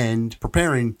front end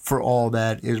preparing for all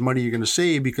that is money you're going to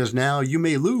save, because now you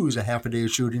may lose a half a day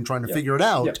of shooting trying to figure it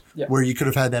out where you could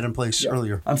have had that in place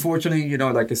earlier. Unfortunately,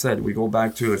 like I said, we go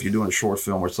back to if you're doing a short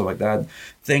film or stuff like that,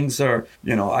 things are,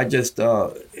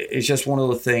 it's just one of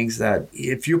the things that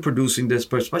if you're producing this,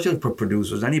 especially for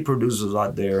producers, any producers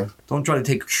out there, don't try to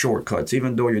take shortcuts.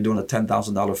 Even though you're doing a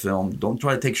 $10,000 film, don't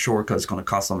try to take shortcuts. It's going to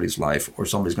cost somebody's life or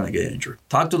somebody's going to get injured.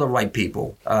 Talk to the right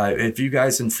people. If you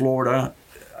guys in Florida,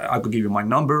 I could give you my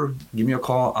number. Give me a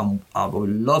call. I would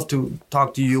love to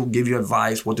talk to you, give you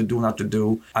advice, what to do, not to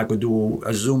do. I could do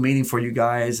a Zoom meeting for you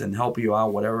guys and help you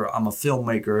out, whatever. I'm a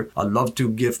filmmaker. I love to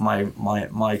give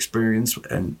my experience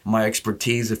and my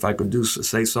expertise, if I could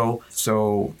say so.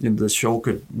 So the show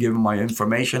could give my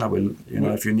information. I will,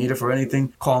 if you need it for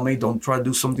anything, call me. Don't try to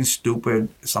do something stupid.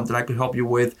 Something I could help you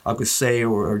with, I could say,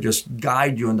 or just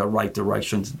guide you in the right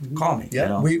direction. Call me.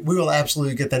 Yeah, we will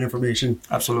absolutely get that information.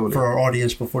 Absolutely. For our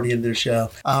audience before the end of the show.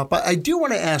 But I do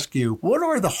want to ask you, what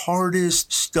are the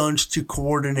hardest stunts to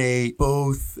coordinate?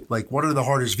 Both, like, what are the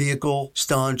hardest vehicle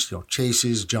stunts?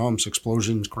 Chases, jumps,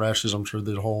 explosions, crashes. I'm sure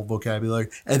there's a whole vocabulary.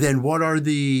 And then what are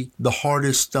the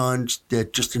hardest stunts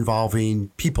that just involving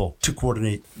people to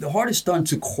coordinate? The hardest stunt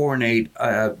to coordinate,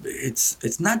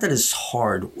 it's not that it's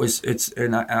hard.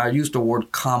 And I use the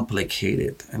word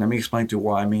complicated. And let me explain to you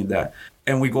why I mean that.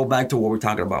 And we go back to what we're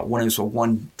talking about when it's a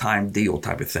one-time deal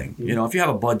type of thing. If you have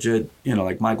a budget,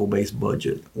 like Michael Bay's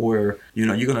budget, where, you're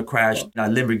going to crash a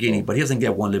Lamborghini, but he doesn't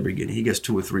get one Lamborghini. He gets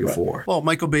 2 or 3 or 4. Well,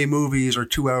 Michael Bay movies are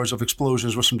 2 hours of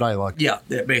explosions with some dialogue. Yeah,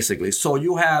 basically. So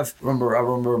you have, I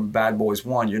remember Bad Boys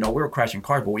 1, we were crashing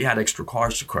cars, but we had extra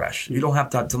cars to crash. You don't have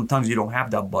that, sometimes you don't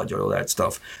have that budget or that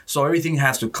stuff. So everything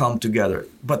has to come together.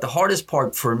 But the hardest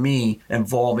part for me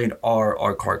involving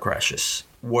are car crashes,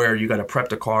 where you got to prep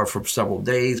the car for several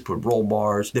days, put roll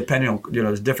bars, depending on,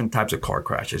 there's different types of car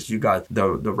crashes. You got the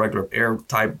regular air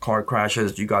type car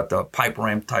crashes, you got the pipe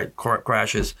ramp type car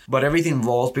crashes, but everything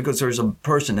involves because there's a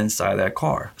person inside that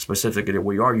car, specifically that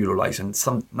we are utilizing.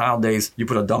 Nowadays, you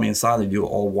put a dummy inside and do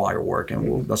all wire work,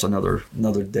 and that's another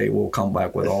day. We'll come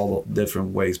back with all the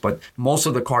different ways. But most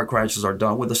of the car crashes are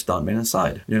done with a stuntman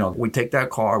inside. We take that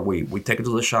car, we take it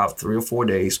to the shop 3 or 4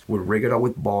 days, we rig it up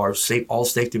with bars, all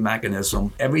safety mechanism.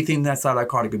 Everything that's out of that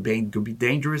car that could be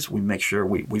dangerous, we make sure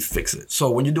we fix it.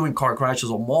 So when you're doing car crashes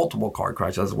or multiple car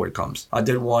crashes, that's where it comes. I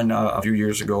did one a few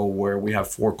years ago where we have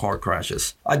 4 car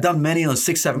crashes. I've done many on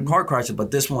 6, 7 car crashes,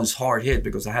 but this one's hard hit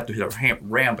because I had to hit a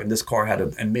ramp, and this car had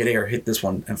to, in midair, hit this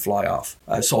one and fly off.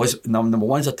 So it's, number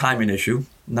one is a timing issue.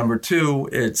 Number 2,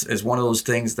 it's one of those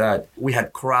things that we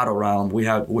had crowd around.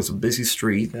 It was a busy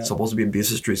street, supposed to be a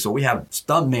busy street. So we have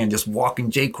stuntmen just walking,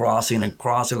 crossing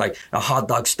like a hot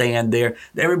dog stand there.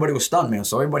 Everybody was stuntmen,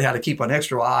 so everybody had to keep an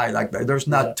extra eye. Like there's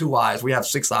not 2 eyes. We have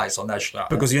 6 eyes on that shot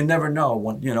because you never know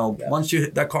when once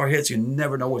that car hits, you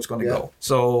never know where it's going to go.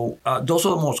 So those are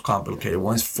the most complicated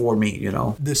ones for me.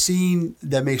 The scene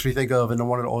that makes me think of, and the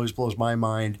one that always blows my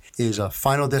mind, is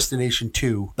Final Destination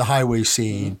 2. The highway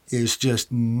scene is just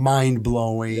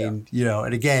mind-blowing,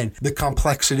 and again, the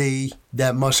complexity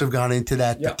that must have gone into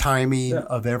that, the timing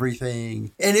of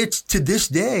everything. And it's, to this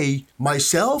day,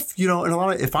 myself, and a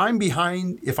lot of, if I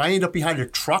end up behind a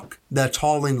truck that's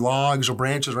hauling logs or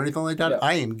branches or anything like that,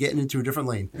 I am getting into a different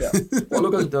lane. Well,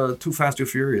 look at the Too Fast, Too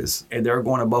Furious, and they're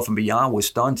going above and beyond with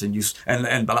stunts, and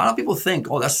a lot of people think,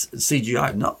 oh, that's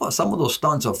CGI. No, some of those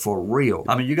stunts are for real.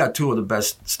 I mean, you got 2 of the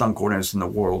best stunt coordinators in the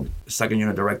world. Second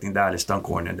unit directing that and stunt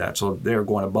coordinating that, so they're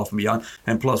going above and beyond.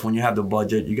 And plus, when you have the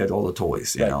budget, you get all the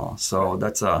toys, So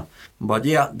that's but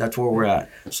that's where we're at.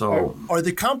 So are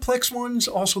the complex ones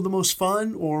also the most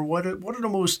fun, or what are the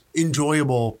most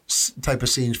enjoyable type of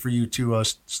scenes for you to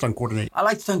stunt coordinate? I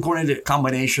like stunt coordinate a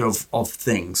combination of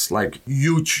things, like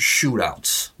huge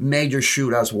shootouts, major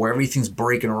shootouts where everything's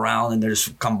breaking around and there's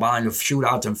combined of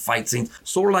shootouts and fight scenes,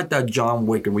 sort of like that John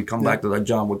Wick, and we come back to that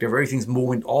John Wick, everything's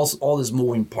moving, all these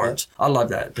moving parts. I love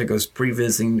that because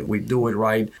pre-visiting, we do it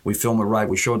right, we film it right,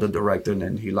 we show the director, and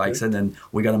then he likes it, and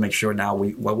we got to make sure now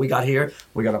what we got here,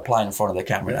 we got to apply in front of the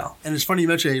camera now. And it's funny you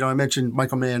mentioned, I mentioned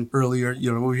Michael Mann earlier,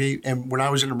 and when I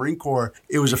was in the Marine Corps,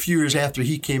 it was a few years after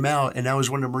he came out, and that was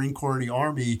when the Marine Corps and the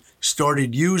Army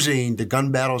started using the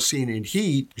gun battle scene in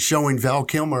Heat, showing Val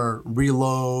Kilmer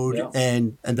reload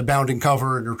and the bound and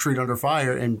cover and retreat under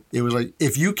fire, and it was like,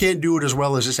 if you can't do it as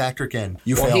well as this actor can,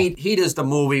 you fail. Heat is the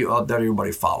movie that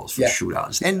everybody follows for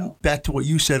shootouts. And back to what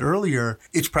you said earlier,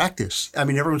 it's practice. I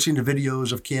mean, everyone's seen the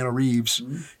videos of Keanu Reeves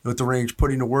at the range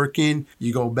putting the work in.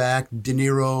 You go back, De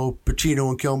Niro, Pacino,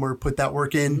 and Kilmer put that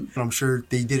work in. And I'm sure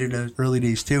they did it in the early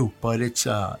days too. But it's,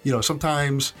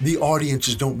 sometimes the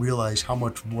audiences don't realize how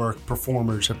much work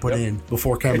performers have put in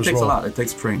before cameras roll. It takes a lot. It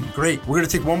takes training. Great. We're going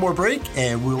to take one more break,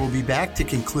 and we will be back to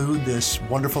conclude this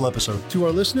wonderful episode. To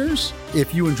our listeners,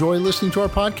 if you enjoy listening to our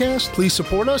podcast, please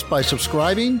support us by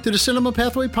subscribing to the Cinema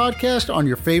Pathway podcast on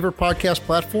your favorite podcast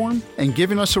platform and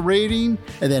giving us a rating,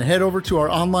 and then head over to our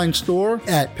online store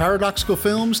at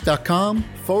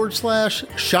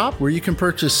paradoxicalfilms.com/shop, where you can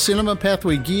purchase Cinema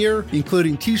Pathway gear,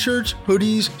 including t-shirts,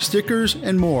 hoodies, stickers,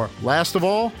 and more. Last of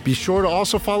all, be sure to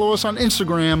also follow us on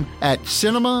Instagram at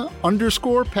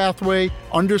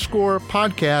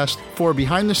cinema_pathway_podcast for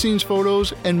behind-the-scenes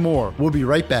photos and more. We'll be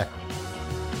right back.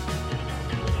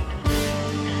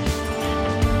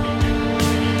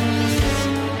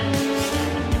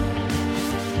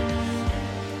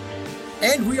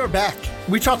 And we are back.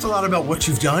 We talked a lot about what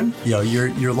you've done,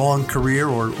 your long career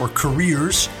or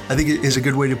careers, I think is a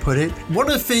good way to put it. One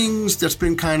of the things that's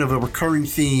been kind of a recurring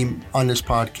theme on this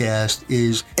podcast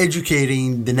is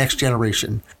educating the next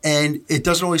generation. And it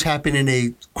doesn't always happen in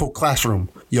a, quote, classroom,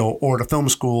 or at a film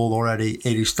school or at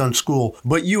a stunt school.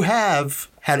 But you have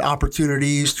had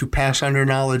opportunities to pass on your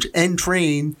knowledge and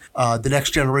train the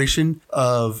next generation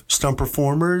of stunt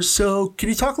performers. So can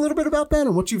you talk a little bit about that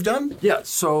and what you've done? Yeah,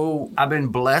 so I've been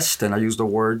blessed, and I use the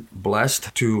word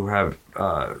blessed, to have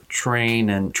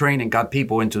trained and got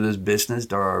people into this business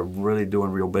that are really doing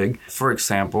real big. For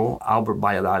example, Albert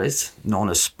Valladares, known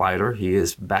as Spider. He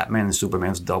is Batman and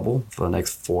Superman's double for the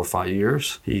next 4 or 5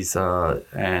 years. He's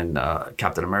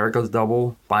Captain America's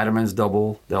double, Spider-Man's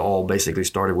double. They all basically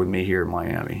started with me here in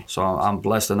Miami. So I'm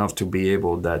blessed enough to be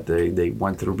able that they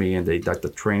went through me and they got the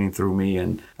training through me,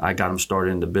 and I got them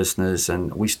started in the business,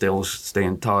 and we still stay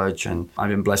in touch, and I've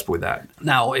been blessed with that.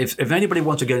 Now, if anybody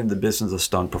wants to get into the business of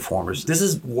stunt performers, this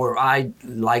is where I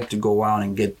like to go out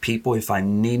and get people if I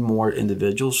need more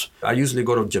individuals. I usually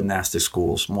go to gymnastic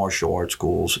schools, martial arts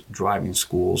schools, driving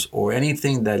schools, or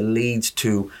anything that leads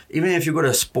to, even if you go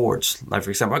to sports, like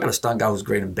for example, I got a stunt guy who's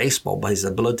great in baseball, but his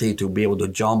ability to be able to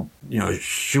jump,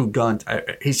 shoot guns,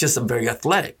 he's just very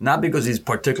athletic. Not because he's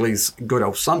particularly good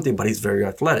at something, but he's very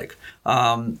athletic.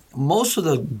 Most of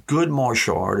the good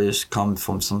martial artists come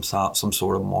from some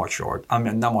sort of martial art. I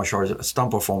mean, not martial arts,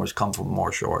 stunt performers come from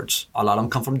martial arts. A lot of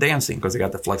them come from dancing because they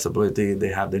got the flexibility, they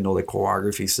know the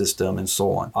choreography system and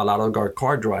so on. A lot of our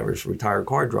car drivers, retired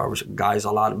car drivers, guys,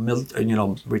 a lot of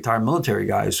retired military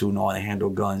guys who know how to handle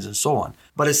guns and so on.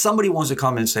 But if somebody wants to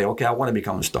come and say, okay, I want to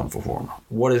become a stunt performer,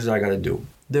 what is it I got to do?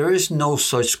 There is no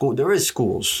such school. There is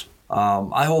schools.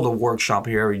 I hold a workshop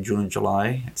here in June and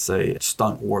July. It's a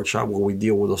stunt workshop where we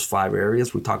deal with those 5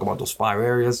 areas. We talk about those 5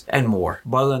 areas and more.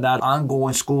 But other than that,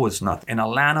 ongoing school is nothing. In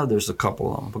Atlanta, there's a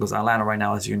couple of them, because Atlanta right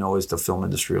now, as you know, is the film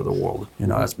industry of the world.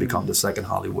 That's become the second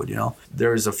Hollywood,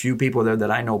 There's a few people there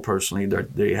that I know personally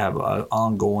that they have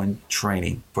ongoing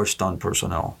training for stunt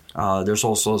personnel. There's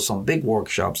also some big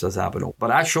workshops that's happening.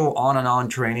 But actual on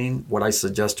training, what I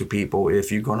suggest to people,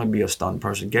 if you're going to be a stunt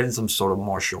person, get in some sort of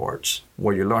martial arts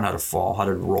where you learn how to fall, how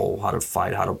to roll, how to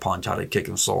fight, how to punch, how to kick,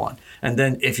 and so on. And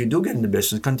then if you do get in the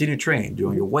business, continue training,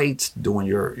 doing your weights, doing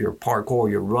your parkour,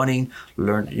 your running,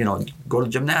 learn, go to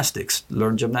gymnastics,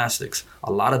 learn gymnastics.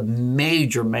 A lot of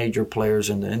major players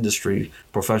in the industry,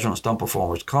 professional stunt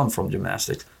performers, come from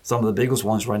gymnastics. Some of the biggest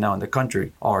ones right now in the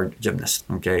country are gymnasts,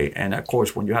 okay? And of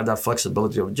course, when you have that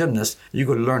flexibility of a gymnast, you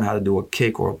could learn how to do a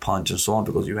kick or a punch and so on,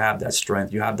 because you have that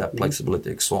strength, you have that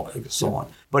flexibility, and so on.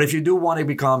 But if you do want to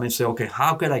become and say, okay,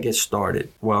 how could I get started?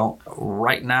 Well,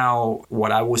 right now,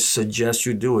 what I would suggest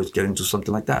you do is get into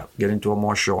something like that. Get into a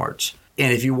martial arts.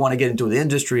 And if you want to get into the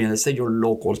industry, and let's say you're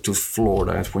local to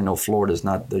Florida, as we know, Florida is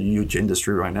not the huge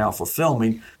industry right now for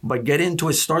filming, but get into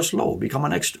it, start slow, become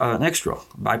an extra,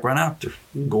 background actor,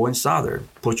 go inside there,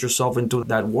 put yourself into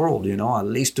that world, at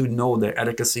least to know the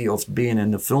etiquette of being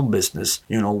in the film business,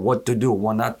 what to do,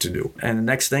 what not to do. And the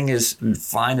next thing is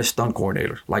find a stunt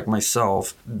coordinator like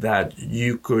myself that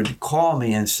you could call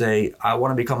me and say, I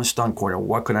want to become a stunt coordinator.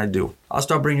 What can I do? I'll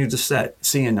start bringing you to set,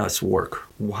 seeing us work.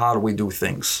 How do we do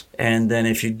things? And then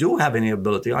if you do have any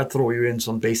ability, I throw you in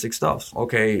some basic stuff.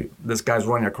 Okay, this guy's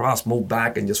running across, move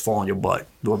back and just fall on your butt.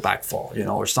 Do a back fall,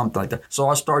 or something like that. So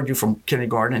I'll start you from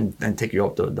kindergarten and take you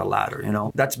up the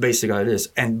ladder, That's basically how it is.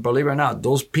 And believe it or not,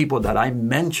 those people that I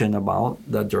mentioned about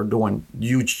that they're doing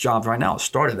huge jobs right now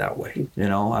started that way.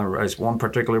 As one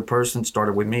particular person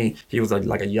started with me, he was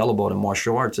like a yellow belt in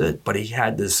martial arts, but he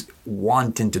had this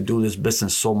wanting to do this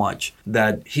business so much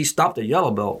that he stopped at yellow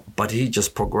belt, but he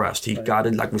just progressed. He got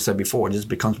it, like we said before, it just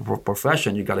becomes a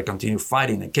profession. You got to continue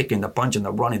fighting and kicking, the punching,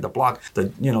 the running, the block,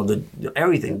 the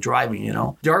everything, driving,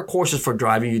 There are courses for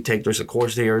driving you take. There's a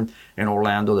course here in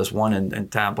Orlando. There's one in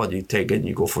Tampa. You take it and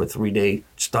you go for a 3-day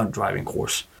stunt driving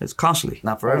course. It's costly,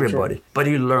 not for everybody. Sure. But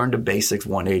you learn the basics,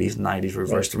 180s, 90s,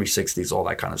 reverse 360s, all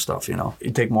that kind of stuff,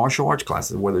 You take martial arts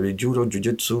classes, whether it be judo,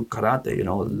 jiu-jitsu, karate,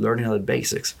 learning the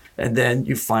basics. And then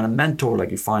you find a mentor,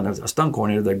 like you find a stunt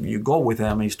coordinator that you go with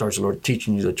him and he starts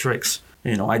teaching you the tricks.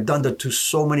 You know, I've done that to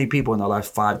so many people in the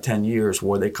last 5-10 years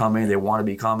where they come in, they want to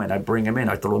become, and I bring them in.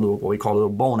 I throw a little, what we call a little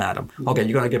bone at them. Okay,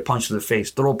 you're going to get punched in the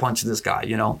face. Throw a punch to this guy,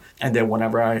 you know. And then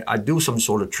whenever I do some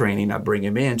sort of training, I bring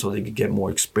him in so they can get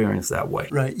more experience that way.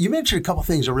 Right. You mentioned a couple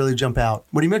things that really jump out.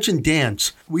 When you mentioned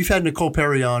dance, we've had Nicole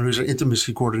Perry on, who's an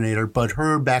intimacy coordinator, but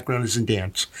her background is in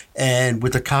dance. And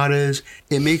with the katas,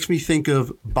 it makes me think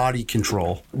of body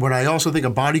control. When I also think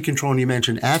of body control, and you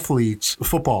mentioned athletes,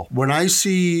 football. When I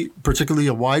see particularly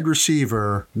a wide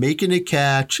receiver making a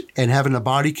catch and having the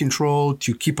body control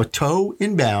to keep a toe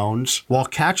in bounds while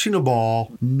catching a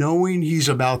ball, knowing he's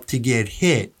about to get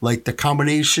hit, like the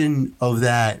combination of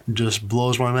that just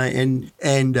blows my mind.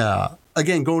 And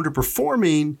again, going to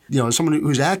performing, you know, as someone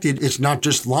who's acted, it's not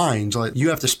just lines. Like you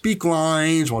have to speak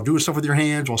lines while doing stuff with your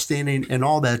hands, while standing and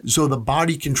all that. So the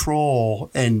body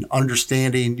control and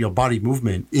understanding, you know, body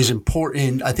movement is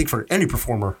important, I think, for any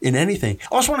performer in anything.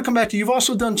 I also want to come back to, you've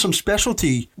also done some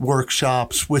specialty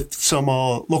workshops with some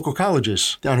local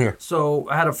colleges down here. So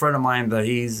I had a friend of mine that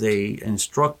he's a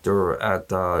instructor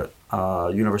at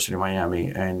University of Miami,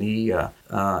 and he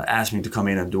asked me to come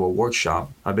in and do a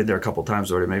workshop. I've been there a couple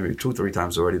times already, maybe 2-3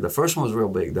 times already. The first one was real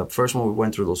big. The first one, we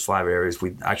went through those 5 areas.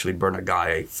 We actually burned a guy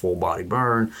a full body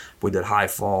burn. We did high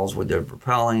falls, we did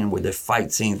rappelling, we did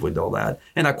fight scenes, we did all that.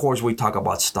 And of course, we talk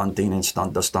about stunting and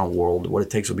the stunt world, what it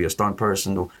takes to be a stunt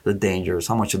person, the dangers,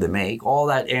 how much do they make, all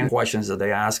that, and questions that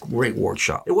they ask. Great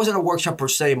workshop. It wasn't a workshop per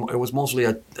se. It was mostly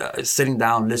a sitting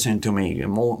down, listening to me,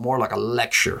 and more like a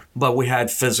lecture. But we had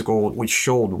physical, we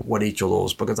showed what each of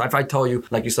those, because if I tell you,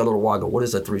 like you said a little while ago, what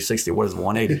is a 360, what is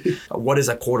 180, what is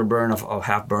a quarter burn, a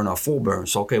half burn, a full burn?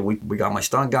 So, okay, we got my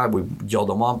stunt guy, we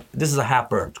gelled him up. This is a half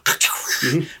burn.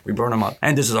 We burn them up.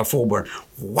 And this is a full burn.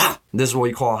 Wow. This is what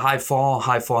you call a high fall.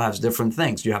 High fall has different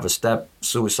things. You have a step,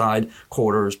 suicide,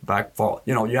 quarters, back fall.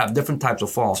 You know, you have different types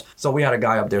of falls. So we had a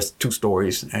guy up there 2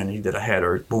 stories, and he did a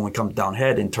header. Boom, he comes down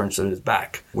head and turns to his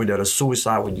back. We did a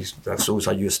suicide. When you have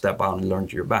suicide, you step out and learn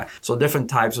to your back. So different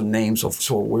types of names.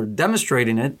 So we're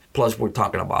demonstrating it, plus we're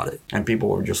talking about it. And people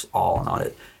were just all on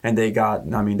it. And they got,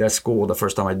 I mean, that school, the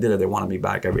first time I did it, they wanted me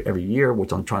back every year,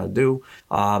 which I'm trying to do.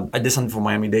 I did something for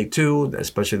Miami-Dade too,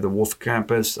 especially the Wolf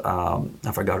campus. I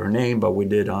forgot her name, but we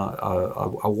did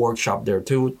a workshop there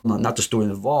too. Not the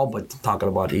students involved, but talking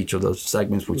about each of those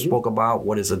segments we spoke about.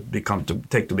 What does it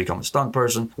take to become a stunt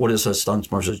person? What is a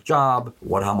stunt person's job?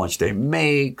 How much they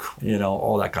make? You know,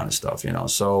 all that kind of stuff, you know.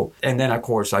 So, and then of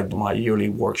course I do my yearly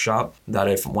workshop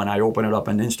that when I open it up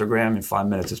on Instagram, in 5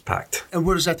 minutes it's packed. And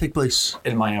where does that take place?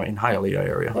 In Hialeah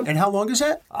area. And how long is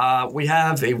that? We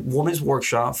have a women's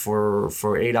workshop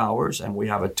for 8 hours, and we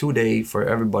have a 2-day for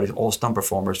everybody, all stunt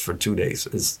performers for 2 days.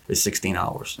 It's 16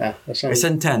 hours. Yeah, it's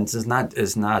intense. It's not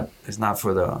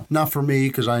for the... Not for me,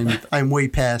 because I'm way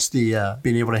past the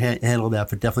being able to handle that,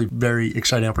 but definitely very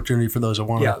exciting opportunity for those that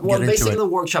want to get into it. Well, basically the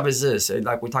workshop is this,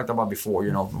 like we talked about before,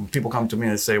 you know, when people come to me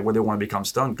and say, well, they want to become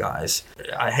stunt guys.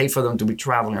 I hate for them to be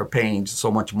traveling or paying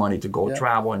so much money to go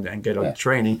travel and get a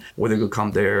training where they could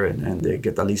come there and they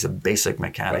get at least a basic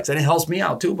mechanics. And it helps me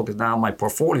out too, because now my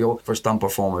portfolio for stunt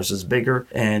performers is bigger.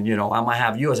 And, you know, I might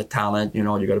have you as a talent, you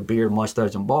know, you got a beard,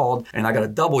 mustache, and bald, and I got to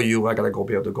double you. I got to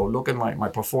be able to go look at my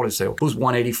portfolio and say, who's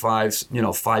 185, you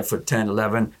know, 5'10",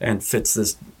 11, and fits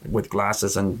this with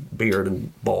glasses and beard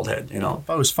and bald head, you know. If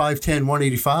I was 5'10",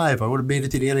 185, I would have made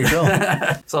it to the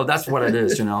NHL. So that's what it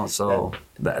is, you know. So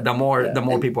the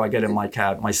more people I get in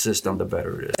my system, the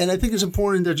better it is. And I think it's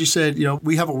important that you said, you know,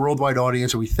 we have a worldwide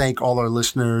audience, and we thank all our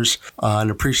listeners and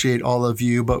appreciate all of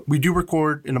you. But we do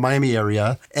record in the Miami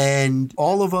area, and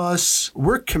all of us,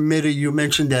 we're committed. You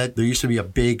mentioned that there used to be a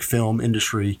big film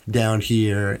industry down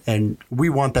here, and we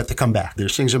want that to come back.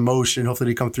 There's things in motion. Hopefully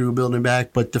they come through, building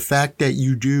back. But the fact that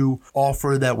you do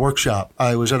offer that workshop,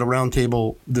 I was at a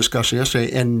roundtable discussion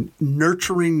yesterday, and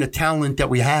nurturing the talent that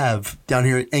we have down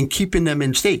here and keeping them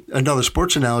in state. Another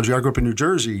sports analogy, I grew up in New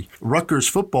Jersey. Rutgers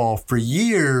football for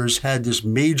years had this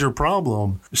major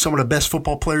problem. Some of the best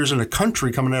football players in the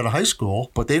country coming out of high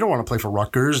school, but they don't want to play for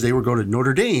Rutgers. They would go to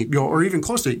Notre Dame, you know, or even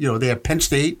close to, you know, they have Penn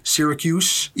State,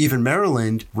 Syracuse, even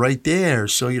Maryland right there.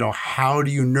 So, you know, how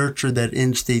do you nurture that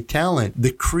in-state talent?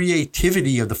 The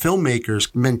creativity of the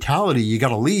filmmakers mentality, you got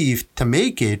to leave to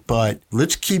make it, but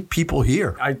let's keep people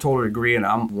here. I totally agree, and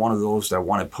I'm one of those that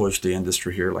want to push the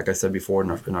industry here. Like I said before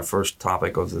in our first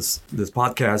topic of this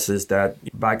podcast, is that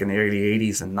back in the early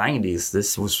 80s and 90s,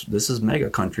 this is mega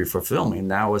country for filming.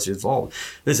 Now it's evolved.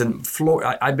 Listen,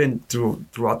 I've been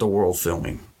throughout the world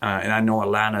filming. And I know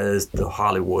Atlanta is the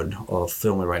Hollywood of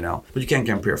filming right now, but you can't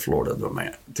compare Florida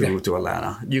to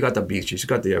Atlanta. You got the beaches, you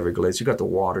got the Everglades, you got the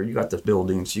water, you got the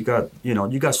buildings, you got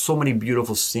so many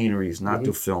beautiful sceneries not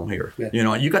to film here.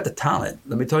 Yeah. You got the talent.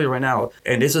 Let me tell you right now,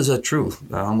 and this is a truth.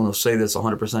 I'm going to say this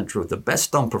 100% truth. The best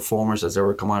stunt performers that's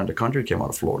ever come out of the country came out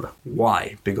of Florida.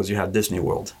 Why? Because you have Disney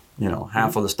World.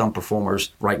 Half of the stunt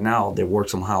performers right now, they work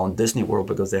somehow in Disney World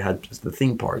because they had the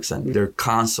theme parks and they're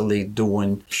constantly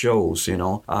doing shows,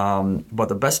 But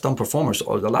the best stunt performers,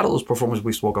 a lot of those performers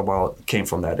we spoke about came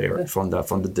from that area, from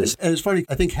the Disney. And it's funny,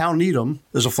 I think Hal Needham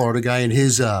is a Florida guy, and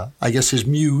his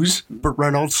muse, Burt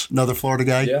Reynolds, another Florida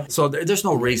guy. Yeah. So there's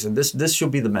no reason. This should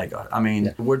be the mega. I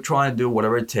mean, we're trying to do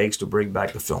whatever it takes to bring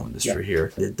back the film industry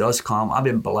here. It does come. I've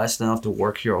been blessed enough to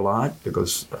work here a lot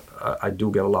because I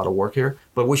do get a lot of work here.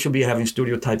 But we should be having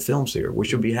studio-type films here. We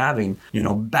should be having,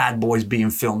 bad boys being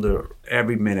filmed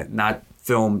every minute, not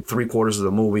film 3/4 of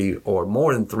the movie or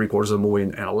more than 3/4 of the movie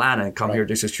in Atlanta and come here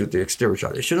just to shoot the exterior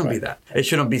shot. It shouldn't be that. It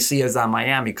shouldn't be CSI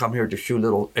Miami, come here to shoot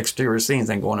little exterior scenes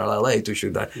and go to LA to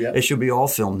shoot that. Yep. It should be all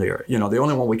filmed here. The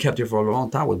only one we kept here for a long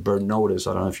time was Bird Notice.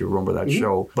 I don't know if you remember that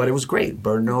show, but it was great.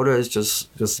 Bird Notice,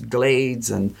 just Glades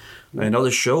and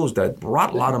other shows that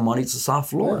brought a lot of money to South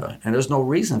Florida. And there's no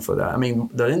reason for that. I mean,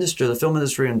 the film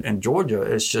industry in Georgia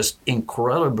is just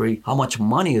incredibly how much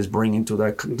money is bringing to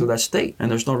that state.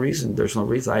 And there's no reason.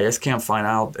 I just can't find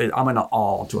out. I'm in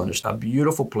awe to understand. A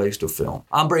beautiful place to film.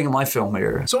 I'm bringing my film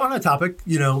here. So on that topic,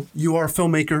 you are a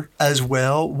filmmaker as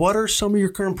well. What are some of your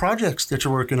current projects that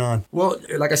you're working on? Well,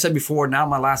 like I said before, now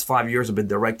my last 5 years have been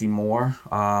directing more.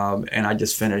 And I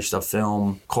just finished a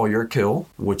film called Your Kill,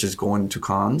 which is going to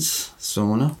Cannes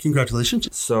soon. Congratulations.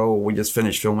 So we just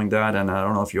finished filming that, and I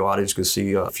don't know if your audience could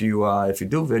see. If you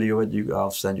do video it,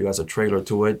 I'll send you guys a trailer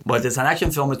to it. But it's an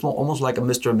action film. It's almost like a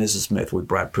Mr. and Mrs. Smith with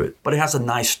Brad Pitt. But it has a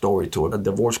nice story to it. A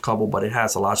divorced couple, but it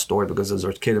has a lot of story because there's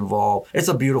a kid involved. It's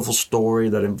a beautiful story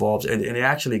that involves, and it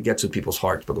actually gets to people's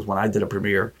hearts because when I did a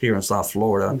premiere here in South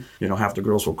Florida, half the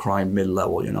girls were crying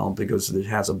mid-level, because it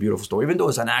has a beautiful story. Even though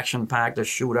it's an action-packed, a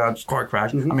shootout, car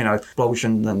crash,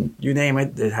 explosion, and you name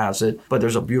it, it has it. But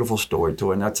there's a beautiful story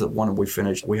to it, and that's the one we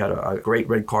finished. We had a great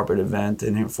red carpet event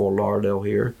in Fort Lauderdale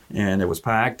here, and it was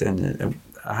packed, and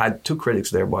I had 2 critics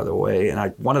there, by the way,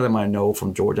 and one of them I know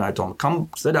from Georgia. I told him, come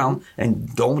sit down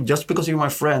and don't, just because you're my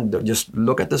friend, just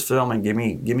look at this film and give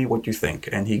me what you think.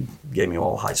 And he gave me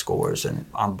all high scores, and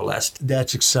I'm blessed.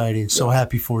 That's exciting. So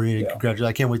happy for you. Congratulations.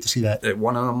 I can't wait to see that.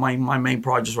 One of my main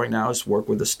projects right now is work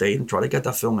with the state and try to get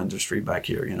the film industry back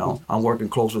here. I'm working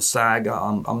close with SAG.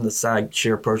 I'm the SAG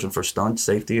chairperson for stunt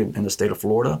safety in the state of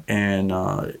Florida. And,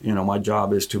 my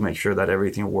job is to make sure that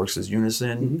everything works as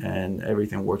unison and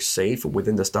everything works safe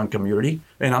within the stunt community.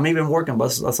 And I'm even working,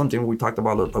 but that's something we talked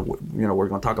about, we're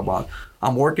going to talk about.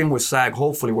 I'm working with SAG.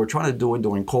 Hopefully, we're trying to do it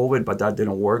during COVID, but that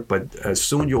didn't work. But as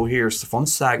soon you'll hear from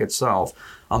SAG itself,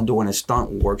 I'm doing a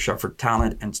stunt workshop for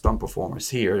talent and stunt performers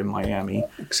here in Miami.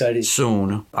 Exciting.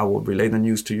 Soon. I will relay the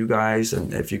news to you guys,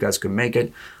 and if you guys can make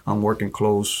it, I'm working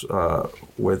close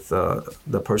with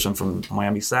the person from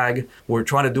Miami SAG. We're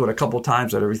trying to do it a couple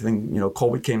times, but everything,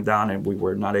 COVID came down and we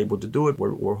were not able to do it.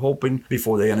 We're hoping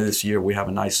before the end of this year we have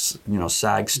a nice,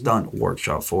 SAG stunt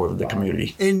workshop for the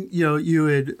community. And, you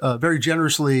had very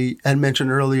generously had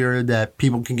mentioned earlier that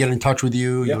people can get in touch with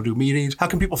you, you'll do meetings. How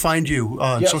can people find you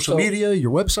on social media,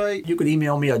 your website? You can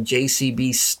email me at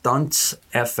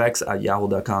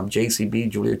jcbstuntsfx@yahoo.com. JCB,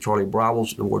 Julia Charlie Bravo,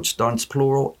 the word stunts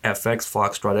plural, FX,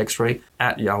 Foxtrot X-ray,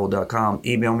 @yahoo.com.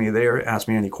 Email me there, ask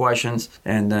me any questions,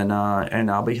 and then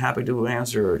I'll be happy to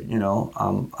answer.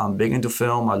 I'm big into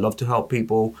film. I love to help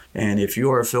people. And if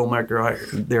you are a filmmaker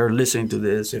they're listening to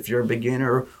this, if you're a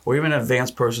beginner or even an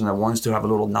advanced person that wants to have a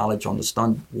little knowledge on the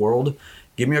stunt world,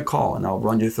 give me a call and I'll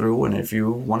run you through. And if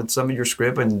you wanted to send me your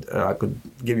script and I could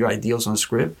give you ideas on the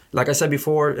script. Like I said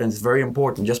before, and it's very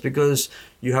important, just because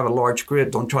you have a large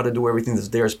script, don't try to do everything that's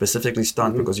there specifically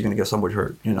stunt because you're going to get somebody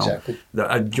hurt. Exactly.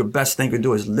 Your best thing to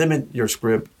do is limit your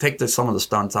script, take some of the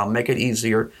stunts out, make it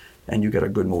easier, and you get a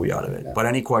good movie out of it. Yeah. But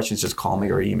any questions, just call me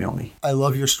or email me. I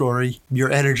love your story,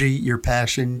 your energy, your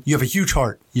passion. You have a huge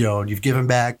heart, and you've given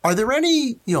back. Are there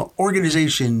any,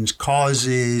 organizations,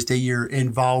 causes that you're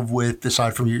involved with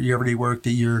aside from your everyday work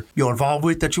that you're involved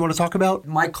with that you want to talk about?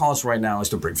 My cause right now is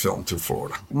to bring film to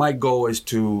Florida. My goal is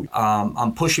to,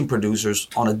 I'm pushing producers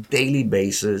on a daily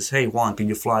basis. Hey, Juan, can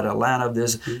you fly to Atlanta?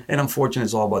 And unfortunately,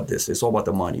 it's all about this. It's all about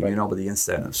the money, right. But the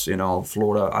incentives.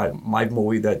 Florida, a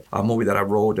movie that I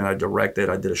wrote and I directed,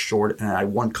 I did a short, and I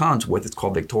won Cannes with. It's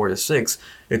called Victoria 6.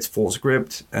 It's full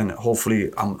script, and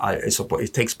hopefully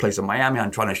it takes place in Miami.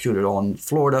 I'm trying to shoot it all in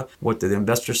Florida. What did the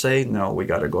investors say? No, we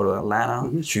got to go to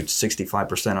Atlanta, shoot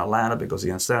 65% Atlanta because of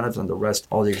the incentives, and the rest,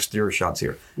 all the exterior shots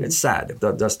here. It's sad.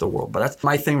 That's the world. But that's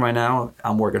my thing right now.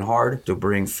 I'm working hard to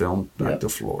bring film back to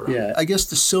Florida. Yeah, I guess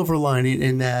the silver lining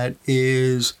in that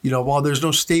is, while there's no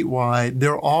statewide,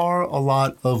 there are a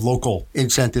lot of local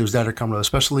incentives that are coming up,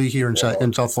 especially here in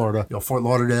South Florida. Fort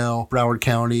Lauderdale, Broward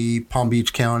County, Palm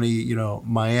Beach County,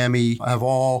 Miami have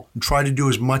all tried to do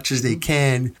as much as they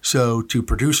can. So to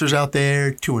producers out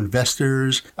there, to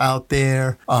investors out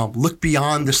there, look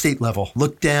beyond the state level.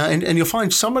 Look down, and you'll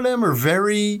find some of them are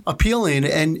very appealing.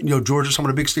 And, Georgia, some of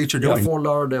the big states are doing. Yeah, Fort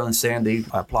Lauderdale and Sandy,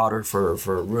 I applaud her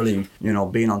for really,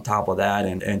 being on top of that.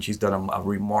 And she's done a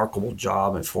remarkable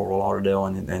job in Fort Lauderdale,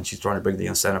 and she's trying to bring the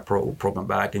incentive program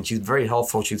back. And she's very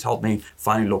helpful. She's helped me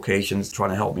finding locations, trying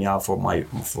to help me out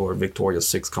for Victoria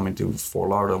 6 coming to Fort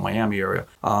Lauderdale, Miami area.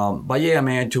 But yeah,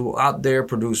 man, to out there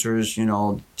producers,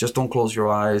 just don't close your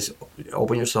eyes.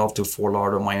 Open yourself to Fort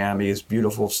Lauderdale, Miami. It's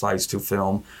beautiful sites to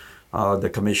film. The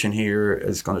commission here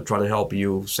is going to try to help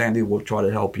you. Sandy will try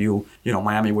to help you.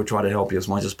 Miami will try to help you as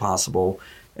much as possible.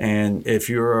 And if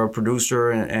you're a producer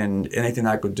and anything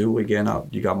I could do, again,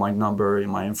 you got my number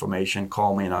and my information.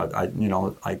 Call me, and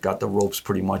I got the ropes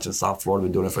pretty much in South Florida.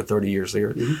 Been doing it for 30 years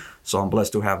here, so I'm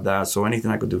blessed to have that. So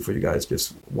anything I could do for you guys,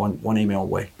 just one email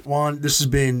away. Juan, this has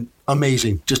been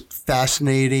amazing, just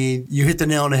fascinating. You hit the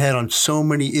nail on the head on so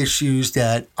many issues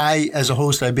that I, as a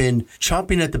host, I've been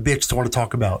chomping at the bits to want to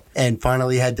talk about, and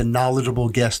finally had the knowledgeable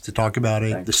guest to talk about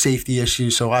it, the safety issue.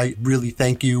 So I really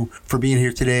thank you for being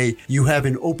here today. You have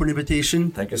an open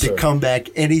invitation to come back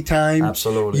anytime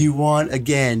you want.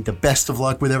 Again, the best of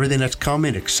luck with everything that's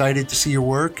coming. Excited to see your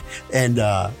work, and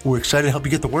we're excited to help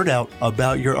you get the word out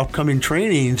about your upcoming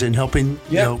trainings and helping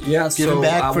giving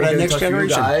back for that next generation.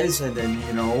 You guys, and then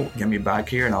get me back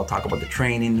here, and I'll talk about the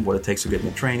training, what it takes to get in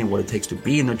the training, what it takes to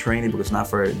be in the training, because it's not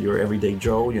for your everyday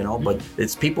Joe, but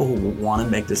it's people who want to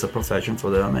make this a profession for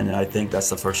them, and I think that's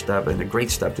the first step and a great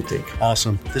step to take.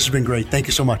 Awesome. This has been great. Thank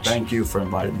you so much. Thank you for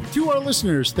inviting me. To our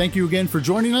listeners, thank you again for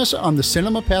joining us on the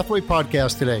Cinema Pathway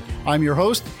podcast today. I'm your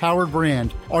host, Howard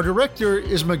Brand. Our director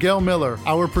is Miguel Miller.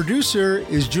 Our producer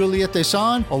is Juliette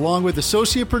Desan, along with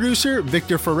associate producer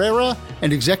Victor Ferreira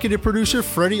and executive producer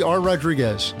Freddie R.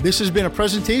 Rodriguez. This has been a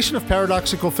presentation of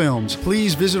Paradoxical Films.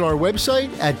 Please visit our website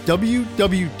at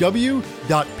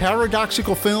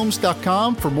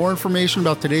www.paradoxicalfilms.com for more information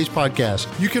about today's podcast.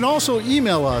 You can also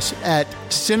email us at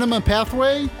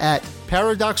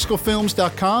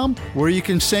cinemapathway@paradoxicalfilms.com, where you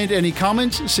can send any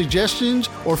comments, suggestions,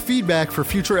 or feedback for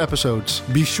future episodes.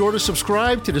 Be sure to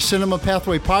subscribe to the Cinema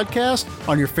Pathway podcast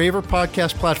on your favorite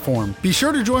podcast platform. Be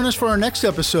sure to join us for our next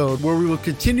episode, where we will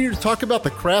continue to talk about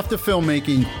the craft of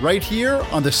filmmaking right here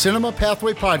on the Cinema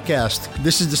Pathway podcast.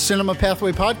 This is the Cinema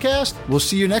Pathway podcast. We'll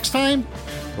see you next time.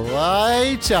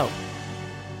 Lights out.